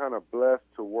kind of blessed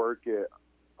to work at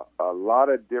a lot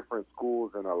of different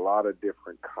schools and a lot of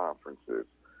different conferences,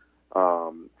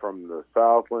 from the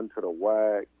Southland to the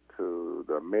WAC to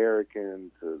the American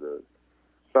to the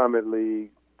Summit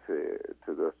League to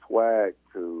the SWAC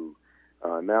to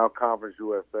now Conference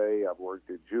USA. I've worked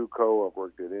at JUCO. I've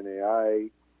worked at NAIA.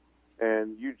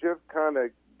 And you just kind of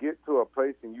get to a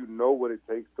place and you know what it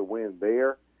takes to win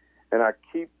there. And I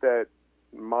keep that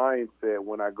mindset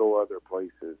when I go other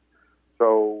places.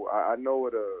 So I know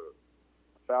what a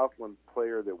Southland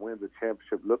player that wins a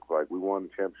championship looks like. We won the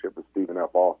championship with Stephen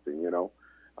F. Austin, you know.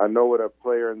 I know what a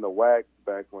player in the WAC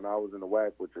back when I was in the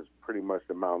WAC, which is pretty much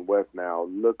the Mountain West now,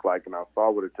 looked like, and I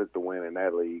saw what it took to win in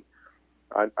that league.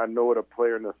 I know what a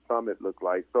player in the Summit looked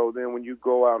like. So then when you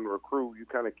go out and recruit, you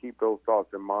kind of keep those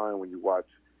thoughts in mind when you watch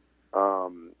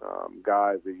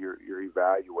guys that you're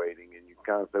evaluating, and you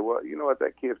kind of say, well, you know what,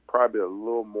 that kid's probably a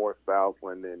little more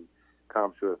Southland than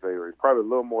Conference USA, or he's probably a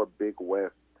little more Big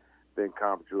West than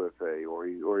Conference USA, or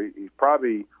he's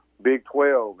probably Big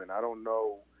 12, and I don't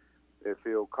know if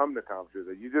he'll come to Conference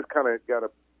USA. You just kind of got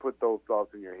to put those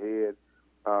thoughts in your head.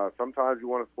 Sometimes you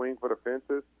want to swing for the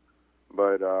fences,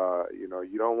 but, you know,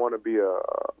 you don't want to be a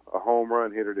home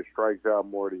run hitter that strikes out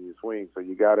more than you swing. So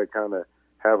you got to kind of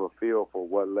have a feel for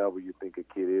what level you think a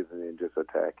kid is and then just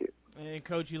attack it. And,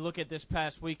 Coach, you look at this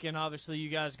past weekend, obviously you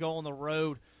guys go on the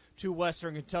road to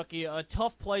Western Kentucky, a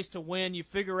tough place to win. You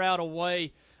figure out a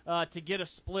way to get a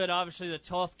split. Obviously the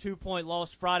tough 2-point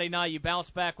loss Friday night. You bounce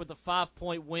back with a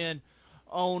 5-point win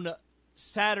on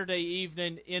Saturday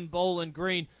evening in Bowling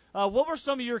Green. What were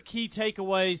some of your key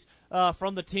takeaways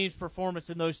from the team's performance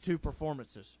in those two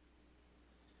performances?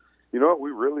 You know what?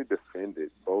 We really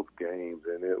defended both games,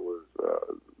 and it was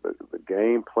the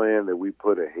game plan that we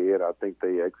put ahead. I think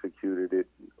they executed it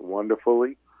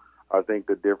wonderfully. I think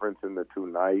the difference in the two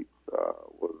nights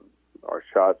was our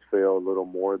shots fell a little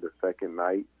more the second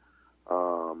night,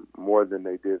 more than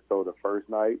they did so the first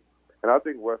night. And I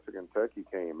think Western Kentucky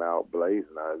came out blazing.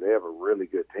 They have a really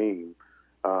good team.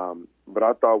 But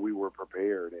I thought we were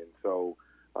prepared. And so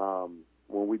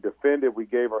when we defended, we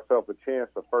gave ourselves a chance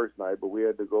the first night, but we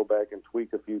had to go back and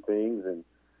tweak a few things and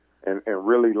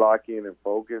really lock in and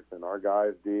focus, and our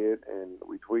guys did. And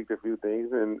we tweaked a few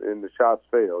things, and the shots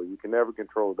fell. You can never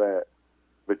control that,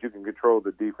 but you can control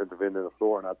the defensive end of the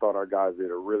floor. And I thought our guys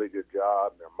did a really good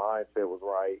job. Their mindset was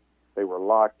right. They were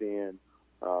locked in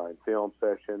film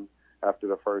session after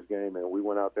the first game, and we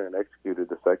went out there and executed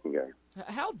the second game.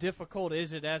 How difficult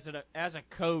is it as a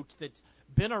coach that's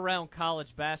been around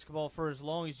college basketball for as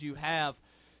long as you have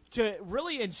to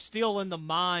really instill in the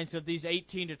minds of these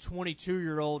 18 to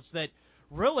 22-year-olds that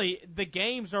really the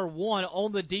games are won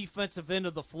on the defensive end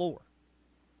of the floor?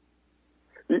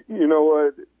 You know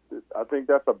what? I think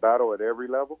that's a battle at every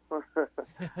level.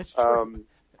 That's true.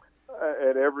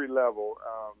 At every level.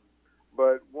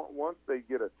 But once they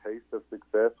get a taste of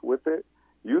success with it,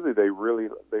 usually they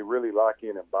really lock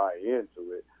in and buy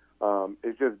into it.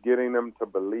 It's just getting them to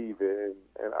believe it,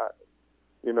 and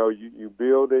you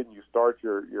build it. And you start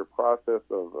your process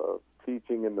of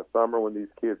teaching in the summer when these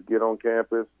kids get on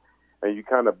campus, and you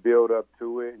kind of build up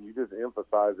to it, and you just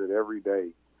emphasize it every day,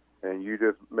 and you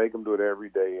just make them do it every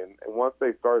day. And once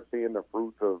they start seeing the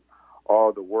fruits of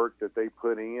all the work that they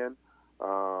put in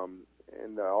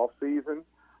the off season,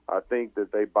 I think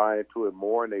that they buy into it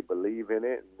more and they believe in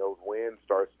it, and those wins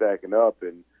start stacking up,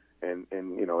 and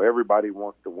everybody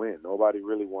wants to win. Nobody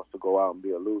really wants to go out and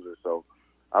be a loser. So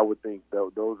I would think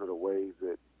those are the ways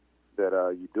that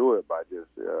you do it, by just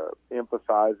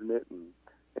emphasizing it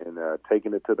and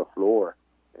taking it to the floor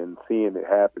and seeing it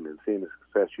happen and seeing the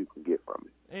success you can get from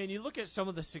it. And you look at some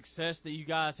of the success that you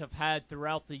guys have had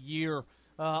throughout the year.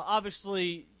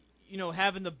 Obviously,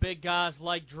 having the big guys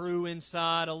like Drew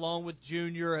inside along with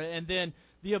Junior, and then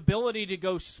the ability to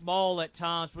go small at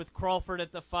times with Crawford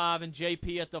at the 5 and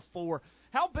JP at the 4.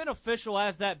 How beneficial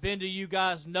has that been to you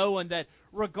guys, knowing that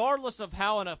regardless of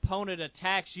how an opponent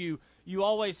attacks you, you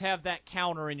always have that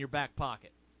counter in your back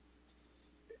pocket?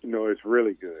 It's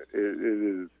really good.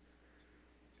 It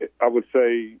is. I would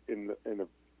say in the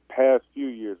past few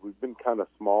years we've been kind of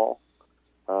small,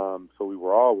 so we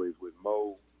were always with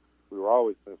Mo,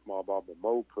 small ball, but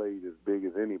Mo played as big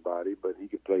as anybody, but he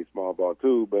could play small ball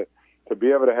too. But to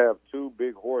be able to have two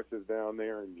big horses down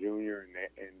there in Junior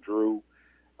and Drew,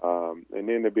 and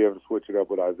then to be able to switch it up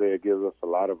with Isaiah gives us a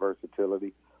lot of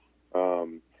versatility.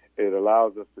 It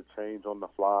allows us to change on the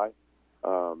fly.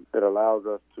 It allows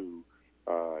us to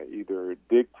either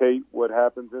dictate what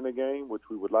happens in a game, which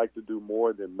we would like to do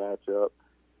more than match up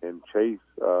and chase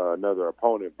another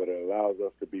opponent, but it allows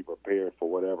us to be prepared for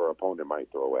whatever opponent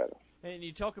might throw at us. And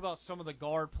you talk about some of the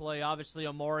guard play. Obviously,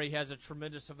 Amari has a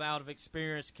tremendous amount of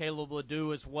experience. Caleb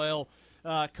Ledoux as well.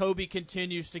 Kobe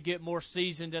continues to get more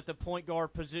seasoned at the point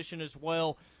guard position as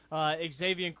well.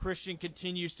 Xavier Christian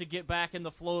continues to get back in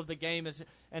the flow of the game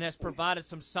and has provided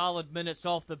some solid minutes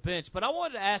off the bench. But I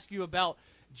wanted to ask you about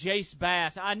Jace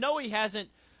Bass. I know he hasn't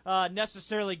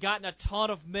necessarily gotten a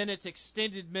ton of minutes,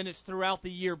 extended minutes throughout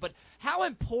the year, but how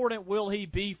important will he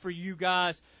be for you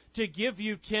guys to give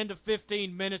you 10 to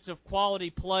 15 minutes of quality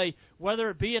play, whether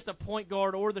it be at the point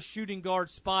guard or the shooting guard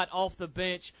spot off the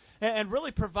bench, and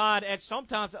really provide at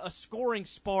sometimes a scoring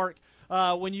spark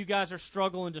when you guys are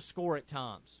struggling to score at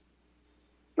times?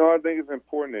 No, I think it's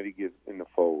important that he gets in the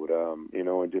fold,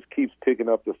 and just keeps picking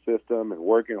up the system and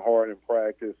working hard in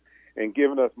practice and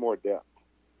giving us more depth.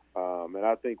 And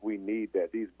I think we need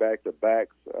that. These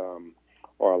back-to-backs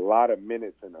are a lot of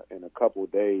minutes in a couple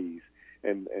of days.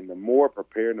 And the more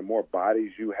prepared and the more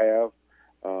bodies you have,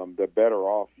 the better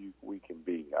off we can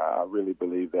be. I really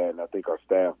believe that, and I think our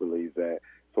staff believes that.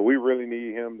 So we really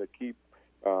need him to keep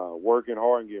working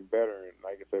hard and getting better. And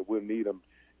like I said, we'll need him.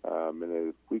 And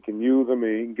if we can use him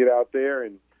and he can get out there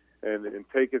and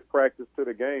take his practice to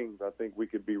the games, I think we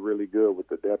could be really good with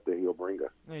the depth that he'll bring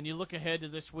us. And you look ahead to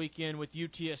this weekend with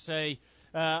UTSA.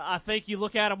 I think you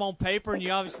look at them on paper, and you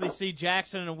obviously see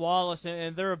Jackson and Wallace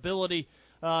and their ability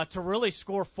to really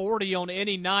score 40 on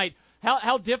any night.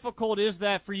 How difficult is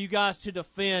that for you guys to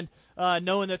defend,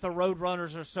 knowing that the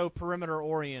Roadrunners are so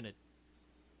perimeter-oriented?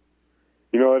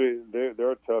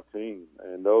 They're a tough team,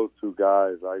 and those two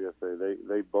guys, like I say,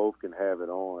 they both can have it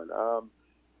on.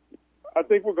 I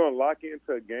think we're going to lock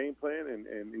into a game plan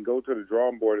and go to the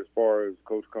drawing board as far as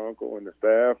Coach Conkle and the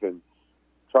staff and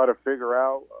try to figure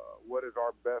out what is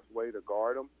our best way to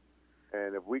guard them.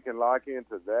 And if we can lock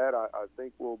into that, I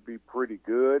think we'll be pretty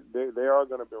good. They are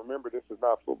going to be. Remember, this is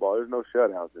not football. There's no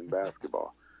shutouts in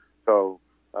basketball. So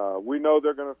we know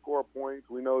they're going to score points.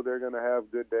 We know they're going to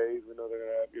have good days. We know they're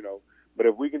going to have, But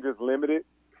if we can just limit it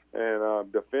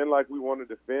and defend like we want to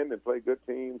defend and play good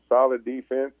teams, solid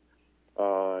defense,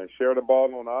 and share the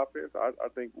ball on offense, I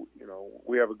think,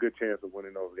 we have a good chance of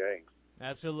winning those games.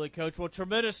 Absolutely, Coach. Well,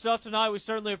 tremendous stuff tonight. We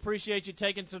certainly appreciate you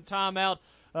taking some time out.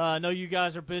 I know you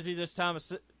guys are busy this time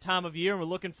of year, and we're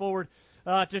looking forward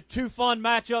to two fun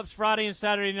matchups Friday and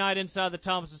Saturday night inside the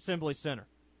Thomas Assembly Center.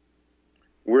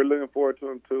 We're looking forward to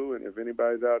them, too, and if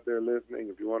anybody's out there listening,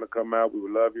 if you want to come out, we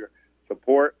would love your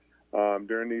support.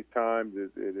 During these times,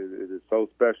 it is so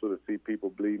special to see people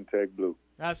bleeding Tech blue.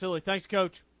 Absolutely. Thanks,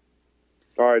 Coach.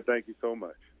 All right, thank you so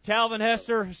much. Talvin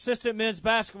Hester, assistant men's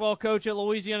basketball coach at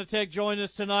Louisiana Tech, joined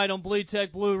us tonight on Bleed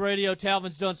Tech Blue Radio.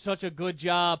 Talvin's done such a good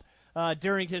job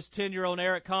during his tenure on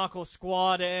Eric Conkle's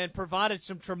squad and provided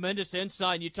some tremendous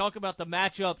insight. And you talk about the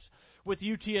matchups with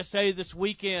UTSA this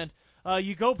weekend.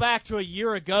 You go back to a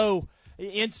year ago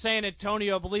in San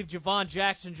Antonio. I believe Javon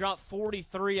Jackson dropped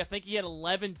 43. I think he had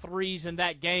 11 threes in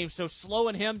that game. So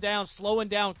slowing him down, slowing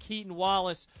down Keaton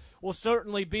Wallace will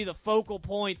certainly be the focal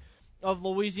point of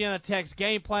Louisiana Tech's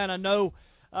game plan. I know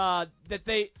that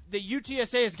the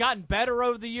UTSA has gotten better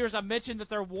over the years. I mentioned that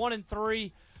they're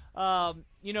 1-3,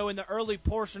 in the early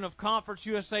portion of Conference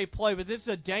USA play, but this is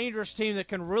a dangerous team that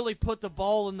can really put the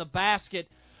ball in the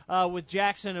basket with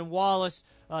Jackson and Wallace.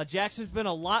 Jackson's been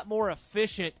a lot more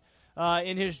efficient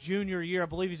in his junior year. I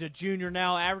believe he's a junior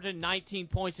now, averaging 19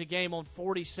 points a game on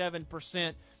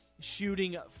 47%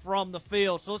 shooting from the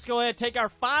field. So let's go ahead and take our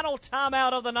final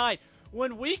timeout of the night.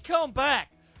 When we come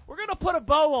back, we're going to put a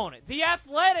bow on it. The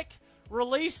Athletic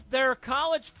released their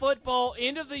college football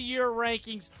end-of-the-year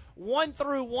rankings 1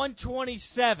 through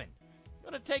 127.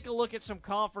 We're going to take a look at some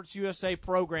Conference USA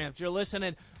programs. You're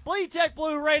listening Bleed Tech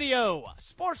Blue Radio,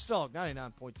 Sports Talk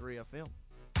 99.3 FM.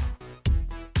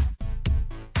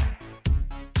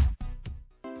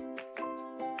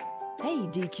 Hey,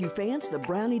 DQ fans, the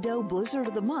Brownie Dough Blizzard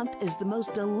of the Month is the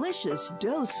most delicious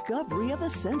dough-scovery of the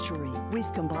century.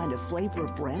 We've combined a flavor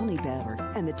of brownie batter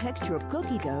and the texture of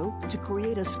cookie dough to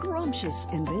create a scrumptious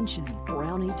invention.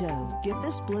 Brownie Dough. Get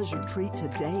this Blizzard treat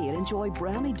today and enjoy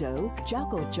brownie dough,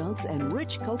 choco chunks, and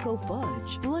rich cocoa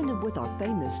fudge, blended with our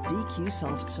famous DQ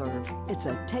soft serve. It's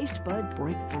a taste bud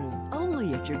breakthrough,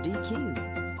 only at your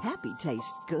DQ. Happy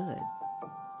taste good.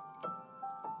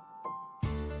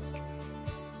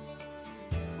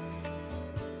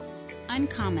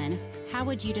 Uncommon, how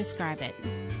would you describe it?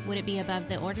 Would it be above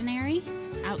the ordinary,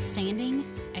 outstanding,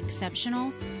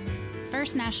 exceptional?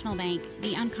 First National Bank,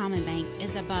 the Uncommon Bank,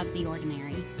 is above the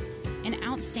ordinary. An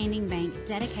outstanding bank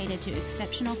dedicated to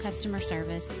exceptional customer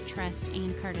service, trust,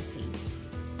 and courtesy.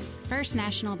 First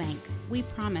National Bank, we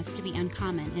promise to be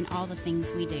uncommon in all the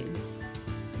things we do.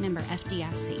 Member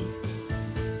FDIC.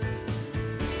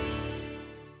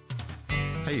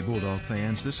 Hey Bulldog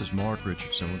fans, this is Mark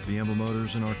Richardson with Bienville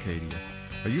Motors in Arcadia.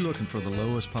 Are you looking for the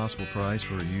lowest possible price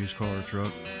for a used car or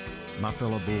truck? My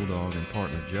fellow Bulldog and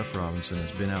partner Jeff Robinson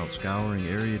has been out scouring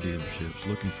area dealerships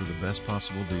looking for the best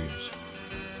possible deals.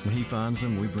 When he finds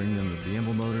them, we bring them to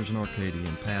Bienville Motors in Arcadia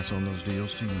and pass on those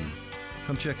deals to you.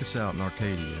 Come check us out in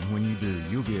Arcadia, and when you do,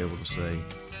 you'll be able to say,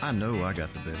 I know I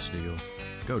got the best deal.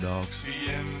 Go Dogs.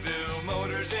 Bienville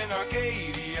Motors in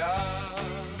Arcadia.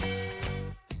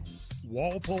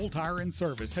 Walpole Tire and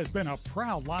Service has been a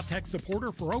proud La Tech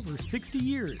supporter for over 60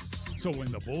 years. So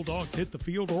when the Bulldogs hit the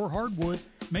field or hardwood,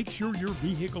 make sure your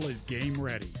vehicle is game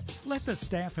ready. Let the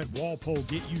staff at Walpole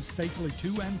get you safely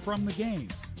to and from the game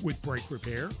with brake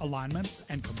repair, alignments,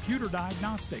 and computer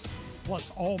diagnostics,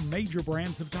 plus all major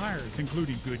brands of tires,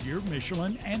 including Goodyear,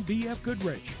 Michelin, and BF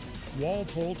Goodrich.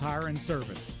 Walpole Tire and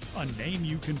Service, a name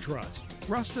you can trust.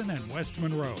 Ruston and West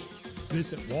Monroe.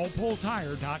 Visit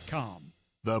walpoletire.com.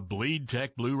 The Bleed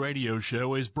Tech Blue Radio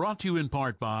Show is brought to you in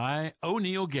part by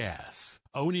O'Neill Gas.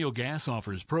 O'Neill Gas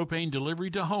offers propane delivery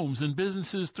to homes and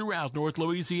businesses throughout North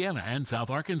Louisiana and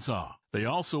South Arkansas. They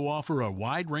also offer a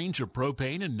wide range of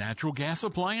propane and natural gas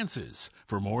appliances.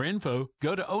 For more info,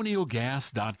 go to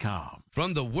o'neillgas.com.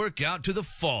 From the workout to the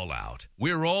fallout,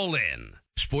 we're all in.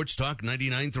 Sports Talk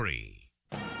 99.3.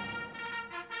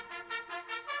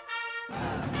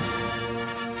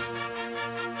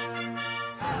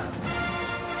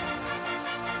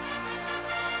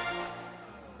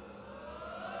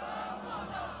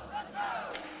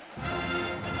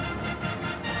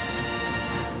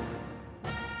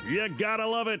 You gotta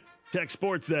love it. Tech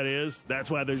Sports, that is. That's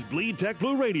why there's Bleed Tech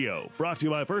Blue Radio, brought to you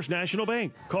by First National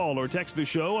Bank. Call or text the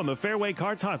show on the Fairway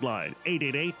Carts hotline,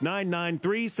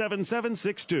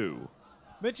 888-993-7762.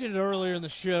 Mentioned it earlier in the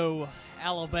show,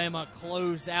 Alabama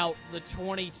closed out the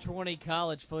 2020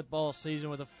 college football season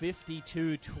with a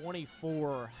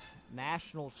 52-24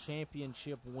 national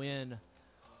championship win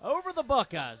over the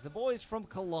Buckeyes, the boys from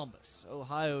Columbus,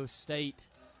 Ohio State,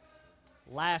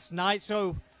 last night.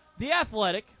 So The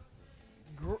Athletic,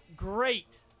 great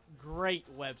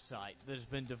website that has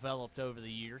been developed over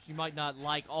the years. You might not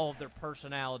like all of their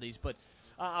personalities, but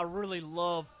I really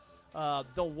love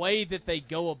the way that they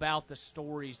go about the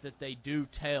stories that they do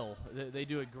tell. They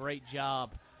do a great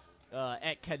job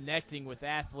at connecting with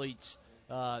athletes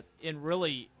in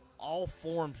really all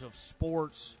forms of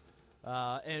sports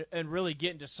and really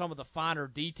getting to some of the finer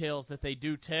details that they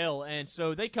do tell. And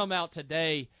so they come out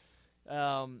today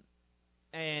and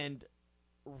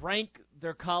rank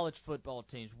their college football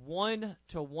teams 1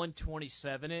 to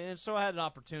 127. And so I had an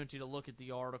opportunity to look at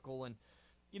the article, and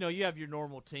you have your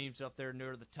normal teams up there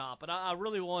near the top, but I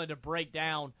really wanted to break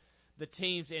down the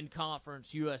teams in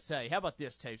Conference USA. How about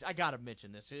this, Tapes? I got to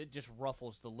mention this. It just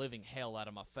ruffles the living hell out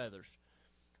of my feathers.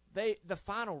 The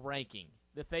final ranking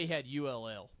that they had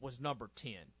ULL was number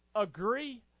 10.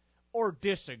 Agree or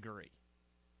disagree?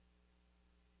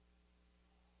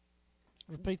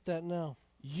 Repeat that now.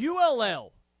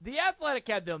 ULL. The Athletic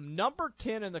had them number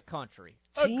 10 in the country.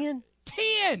 10?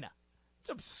 10! It's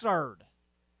absurd.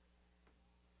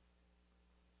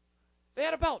 They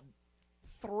had about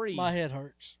 3. My head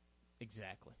hurts.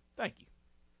 Exactly. Thank you.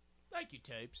 Thank you,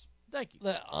 Tapes. Thank you.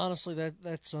 Honestly,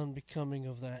 that's unbecoming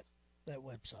of that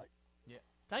website. Yeah.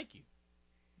 Thank you.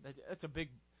 It's a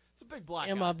big black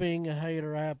Am eye. I being a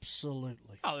hater?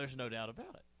 Absolutely. Oh, there's no doubt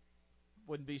about it.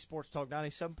 Wouldn't be Sports Talk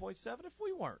 97.7 if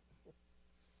we weren't.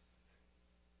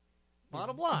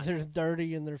 Bottom line. They're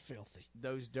dirty and they're filthy.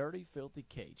 Those dirty, filthy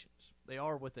Cajuns. They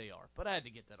are what they are. But I had to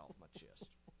get that off my chest.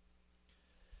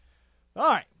 All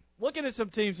right. Looking at some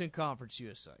teams in Conference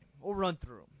USA. We'll run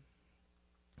through them.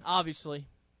 Obviously,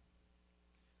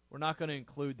 we're not going to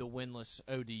include the winless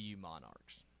ODU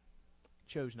Monarchs.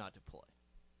 Chose not to play.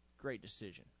 Great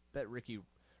decision. Bet Ricky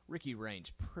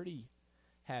Raines pretty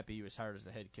happy he was hired as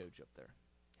the head coach up there.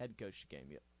 Head coach the game,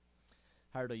 yep.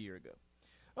 Hired a year ago.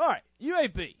 All right,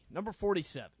 UAB, number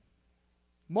 47.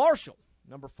 Marshall,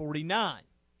 number 49.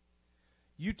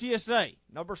 UTSA,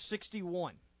 number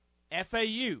 61.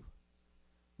 FAU,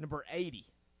 number 80.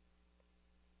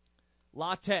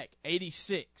 La Tech,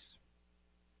 86.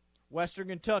 Western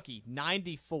Kentucky,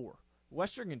 94.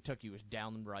 Western Kentucky was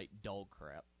downright dog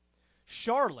crap.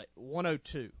 Charlotte,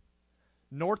 102.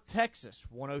 North Texas,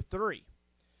 103.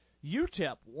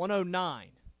 UTEP 109.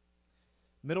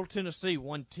 Middle Tennessee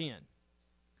 110.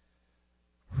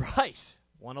 Rice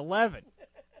 111.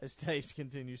 As Taste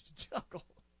continues to chuckle.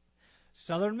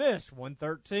 Southern Miss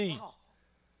 113. Oh.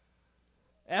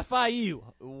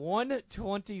 FIU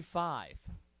 125.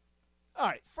 All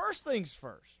right, first things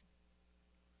first.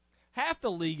 Half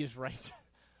the league is ranked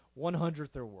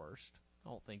 100th or worst. I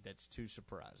don't think that's too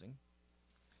surprising.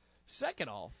 Second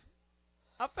off,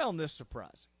 I found this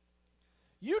surprising.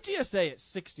 UTSA at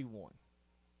 61.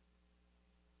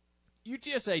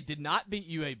 UTSA did not beat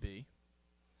UAB.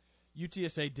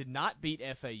 UTSA did not beat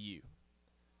FAU.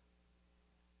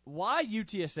 Why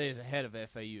UTSA is ahead of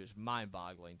FAU is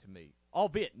mind-boggling to me.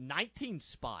 Albeit 19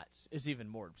 spots is even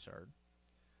more absurd.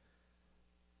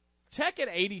 Tech at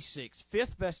 86,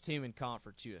 fifth best team in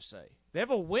Conference USA. They have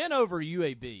a win over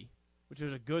UAB, which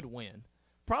was a good win.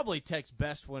 Probably Tech's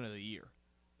best win of the year.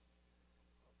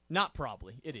 Not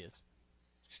probably. It is.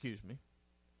 Excuse me.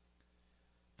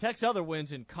 Tech's other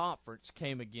wins in conference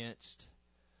came against,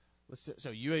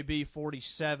 so UAB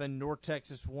 47, North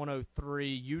Texas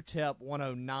 103, UTEP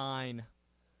 109,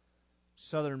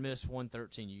 Southern Miss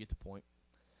 113. You get the point.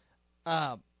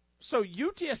 So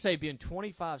UTSA being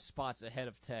 25 spots ahead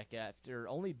of Tech after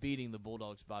only beating the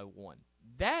Bulldogs by 1.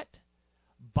 That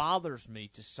bothers me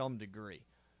to some degree.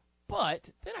 But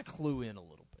then I clue in a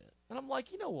little bit. And I'm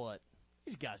like, you know what?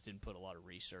 These guys didn't put a lot of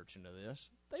research into this.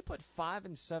 They put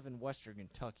 5-7 Western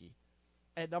Kentucky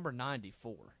at number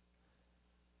 94.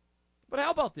 But how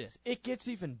about this? It gets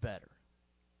even better.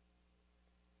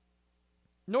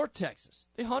 North Texas,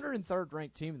 the 103rd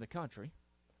ranked team in the country,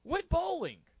 went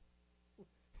bowling.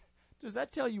 Does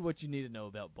that tell you what you need to know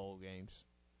about bowl games?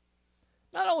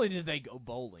 Not only did they go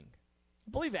bowling,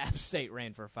 I believe App State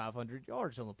ran for 500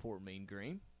 yards on the Port Mean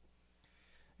Green.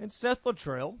 And Seth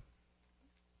Luttrell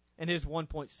and his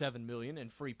 $1.7 million in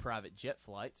free private jet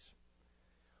flights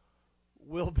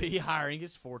will be hiring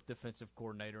his fourth defensive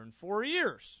coordinator in 4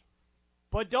 years.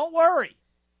 But don't worry.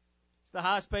 It's the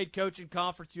highest paid coach in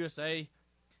Conference USA,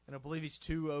 and I believe he's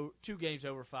two games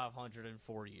over 500 in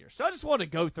 4 years. So I just wanted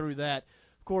to go through that.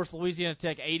 Of course, Louisiana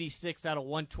Tech 86 out of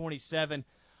 127.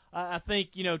 I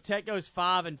think, Tech goes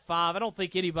 5-5. I don't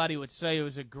think anybody would say it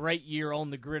was a great year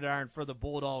on the gridiron for the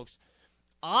Bulldogs.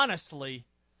 Honestly,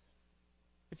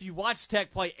 if you watch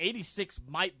Tech play, 86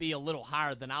 might be a little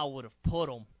higher than I would have put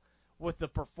them with the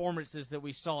performances that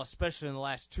we saw, especially in the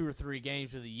last 2 or 3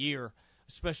 games of the year,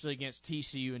 especially against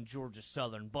TCU and Georgia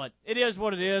Southern. But it is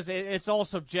what it is. It's all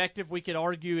subjective. We could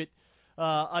argue it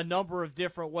a number of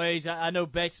different ways. I know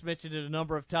Beck's mentioned it a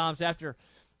number of times. After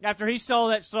he saw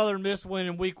that Southern Miss win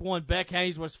in Week 1, Beck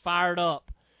Haynes was fired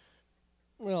up.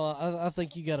 Well, I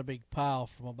think you got a big pile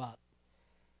from about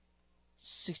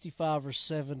 65 or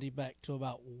 70 back to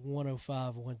about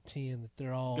 105, 110 that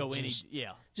they're all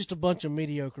just a bunch of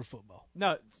mediocre football.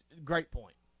 No, great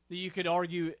point. You could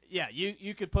argue,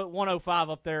 you could put 105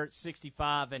 up there at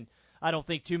 65, and I don't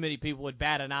think too many people would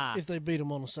bat an eye. If they beat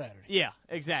them on a Saturday. Yeah,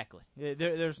 exactly.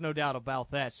 There's no doubt about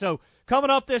that. So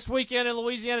coming up this weekend in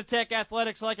Louisiana Tech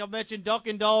Athletics, like I mentioned,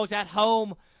 Dunkin' Dogs at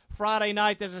home Friday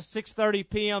night. There's a 6:30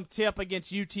 p.m. tip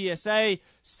against UTSA,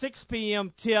 6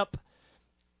 p.m. tip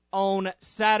on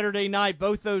Saturday night.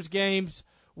 Both those games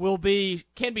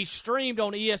can be streamed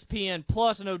on ESPN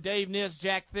Plus. I know Dave Nitz,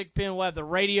 Jack Thigpen will have the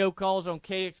radio calls on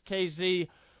KXKZ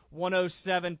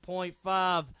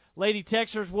 107.5. Lady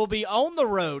Texers will be on the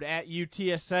road at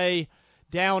UTSA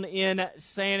down in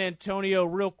San Antonio.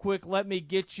 Real quick, let me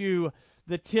get you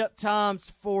the tip times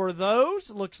for those.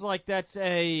 Looks like that's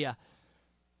a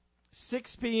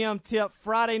 6 p.m. tip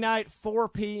Friday night, 4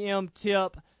 p.m.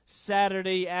 tip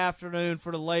Saturday afternoon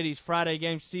for the ladies. Friday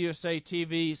game, CUSA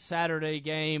TV. Saturday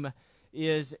game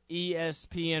is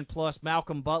ESPN Plus.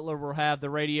 Malcolm Butler will have the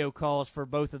radio calls for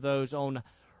both of those on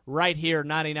right here,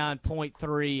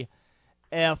 99.3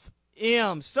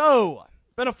 FM. So,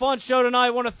 been a fun show tonight.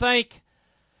 I want to thank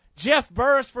Jeff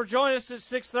Burris for joining us at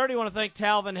 6:30. I want to thank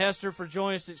Talvin Hester for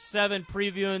joining us at 7,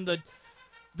 previewing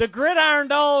the Gridiron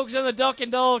Dogs and the Dunkin'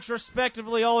 Dogs,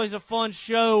 respectively. Always a fun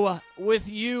show with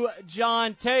you,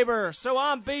 John Tabor. So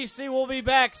I'm BC. We'll be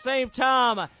back same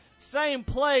time, same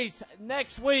place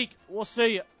next week. We'll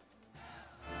see you.